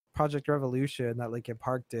Project Revolution that Linkin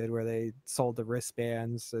Park did, where they sold the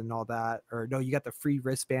wristbands and all that. Or no, you got the free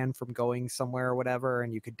wristband from going somewhere or whatever,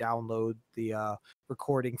 and you could download the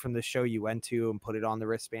recording from the show you went to and put it on the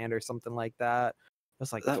wristband or something like that.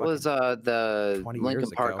 That's like that was the Linkin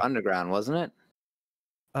Park ago. Underground, wasn't it?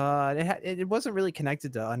 It wasn't really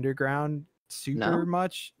connected to Underground super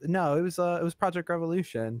much. No, it was Project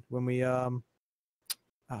Revolution when we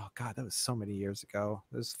oh God, that was so many years ago.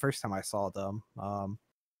 It was the first time I saw them.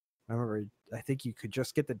 I remember, I think you could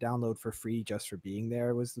just get the download for free just for being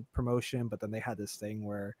there was the promotion, but then they had this thing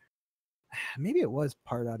where maybe it was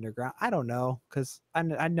part Underground. I don't know, because I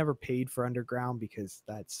never paid for Underground because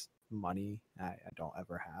that's money I don't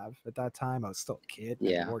ever have at that time. I was still a kid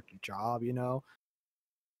and worked a job,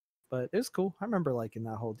 but it was cool. I remember liking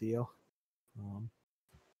that whole deal.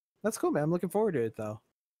 That's cool, man. I'm looking forward to it though.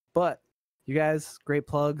 But you guys, great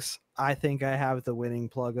plugs. I think I have the winning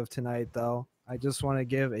plug of tonight though. I just want to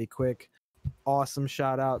give a quick awesome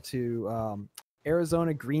shout out to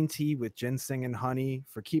Arizona green tea with ginseng and honey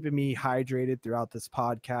for keeping me hydrated throughout this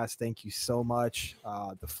podcast. Thank you so much.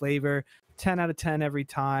 The flavor 10 out of 10 every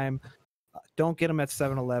time. Don't get them at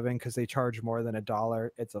 7-Eleven because they charge more than $1.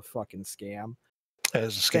 It's a fucking scam. It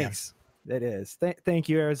is a scam. Thanks. It is. Thank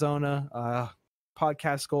you, Arizona.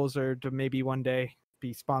 Podcast goals are to maybe one day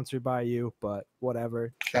be sponsored by you, but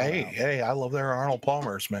whatever. Hey, I love their Arnold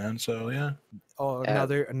Palmers, man. So yeah. Oh, Yeah,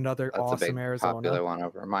 another awesome a big Arizona. Popular one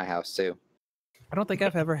over at my house too. I don't think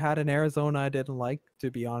I've ever had an Arizona I didn't like, to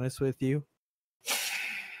be honest with you.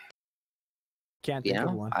 Can't think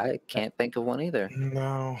of one. I can't think of one either.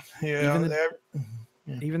 No. Yeah.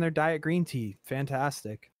 Even their diet green tea,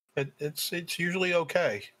 fantastic. It's usually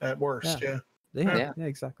okay at worst. Yeah,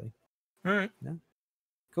 exactly. All right. Yeah.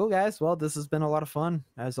 Cool, guys. Well, this has been a lot of fun,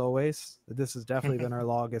 as always. This has definitely been our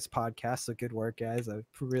longest podcast, so good work, guys. I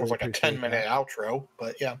really it was like a 10-minute outro,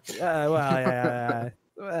 but yeah.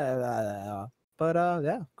 But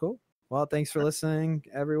yeah, cool. Well, thanks for listening,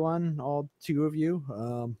 everyone, all two of you.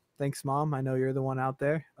 Thanks, Mom. I know you're the one out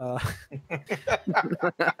there.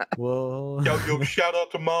 Well, Yo, shout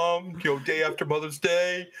out to Mom. Yo, day after Mother's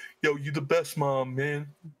Day. Yo, you the best mom, man.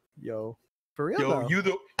 yo, for real Yo, though. you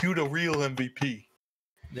the real MVP.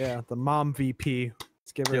 Yeah, the mom VP.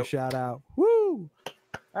 Let's give her a Yep. shout out. Woo!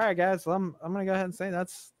 All right, guys. I'm gonna go ahead and say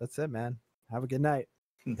that's it, man. Have a good night.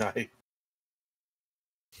 Nice.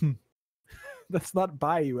 That's not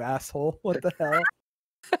bye, you asshole. What the hell?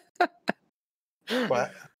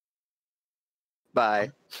 What?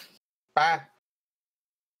 Bye. Bye.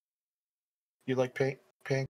 You like paint?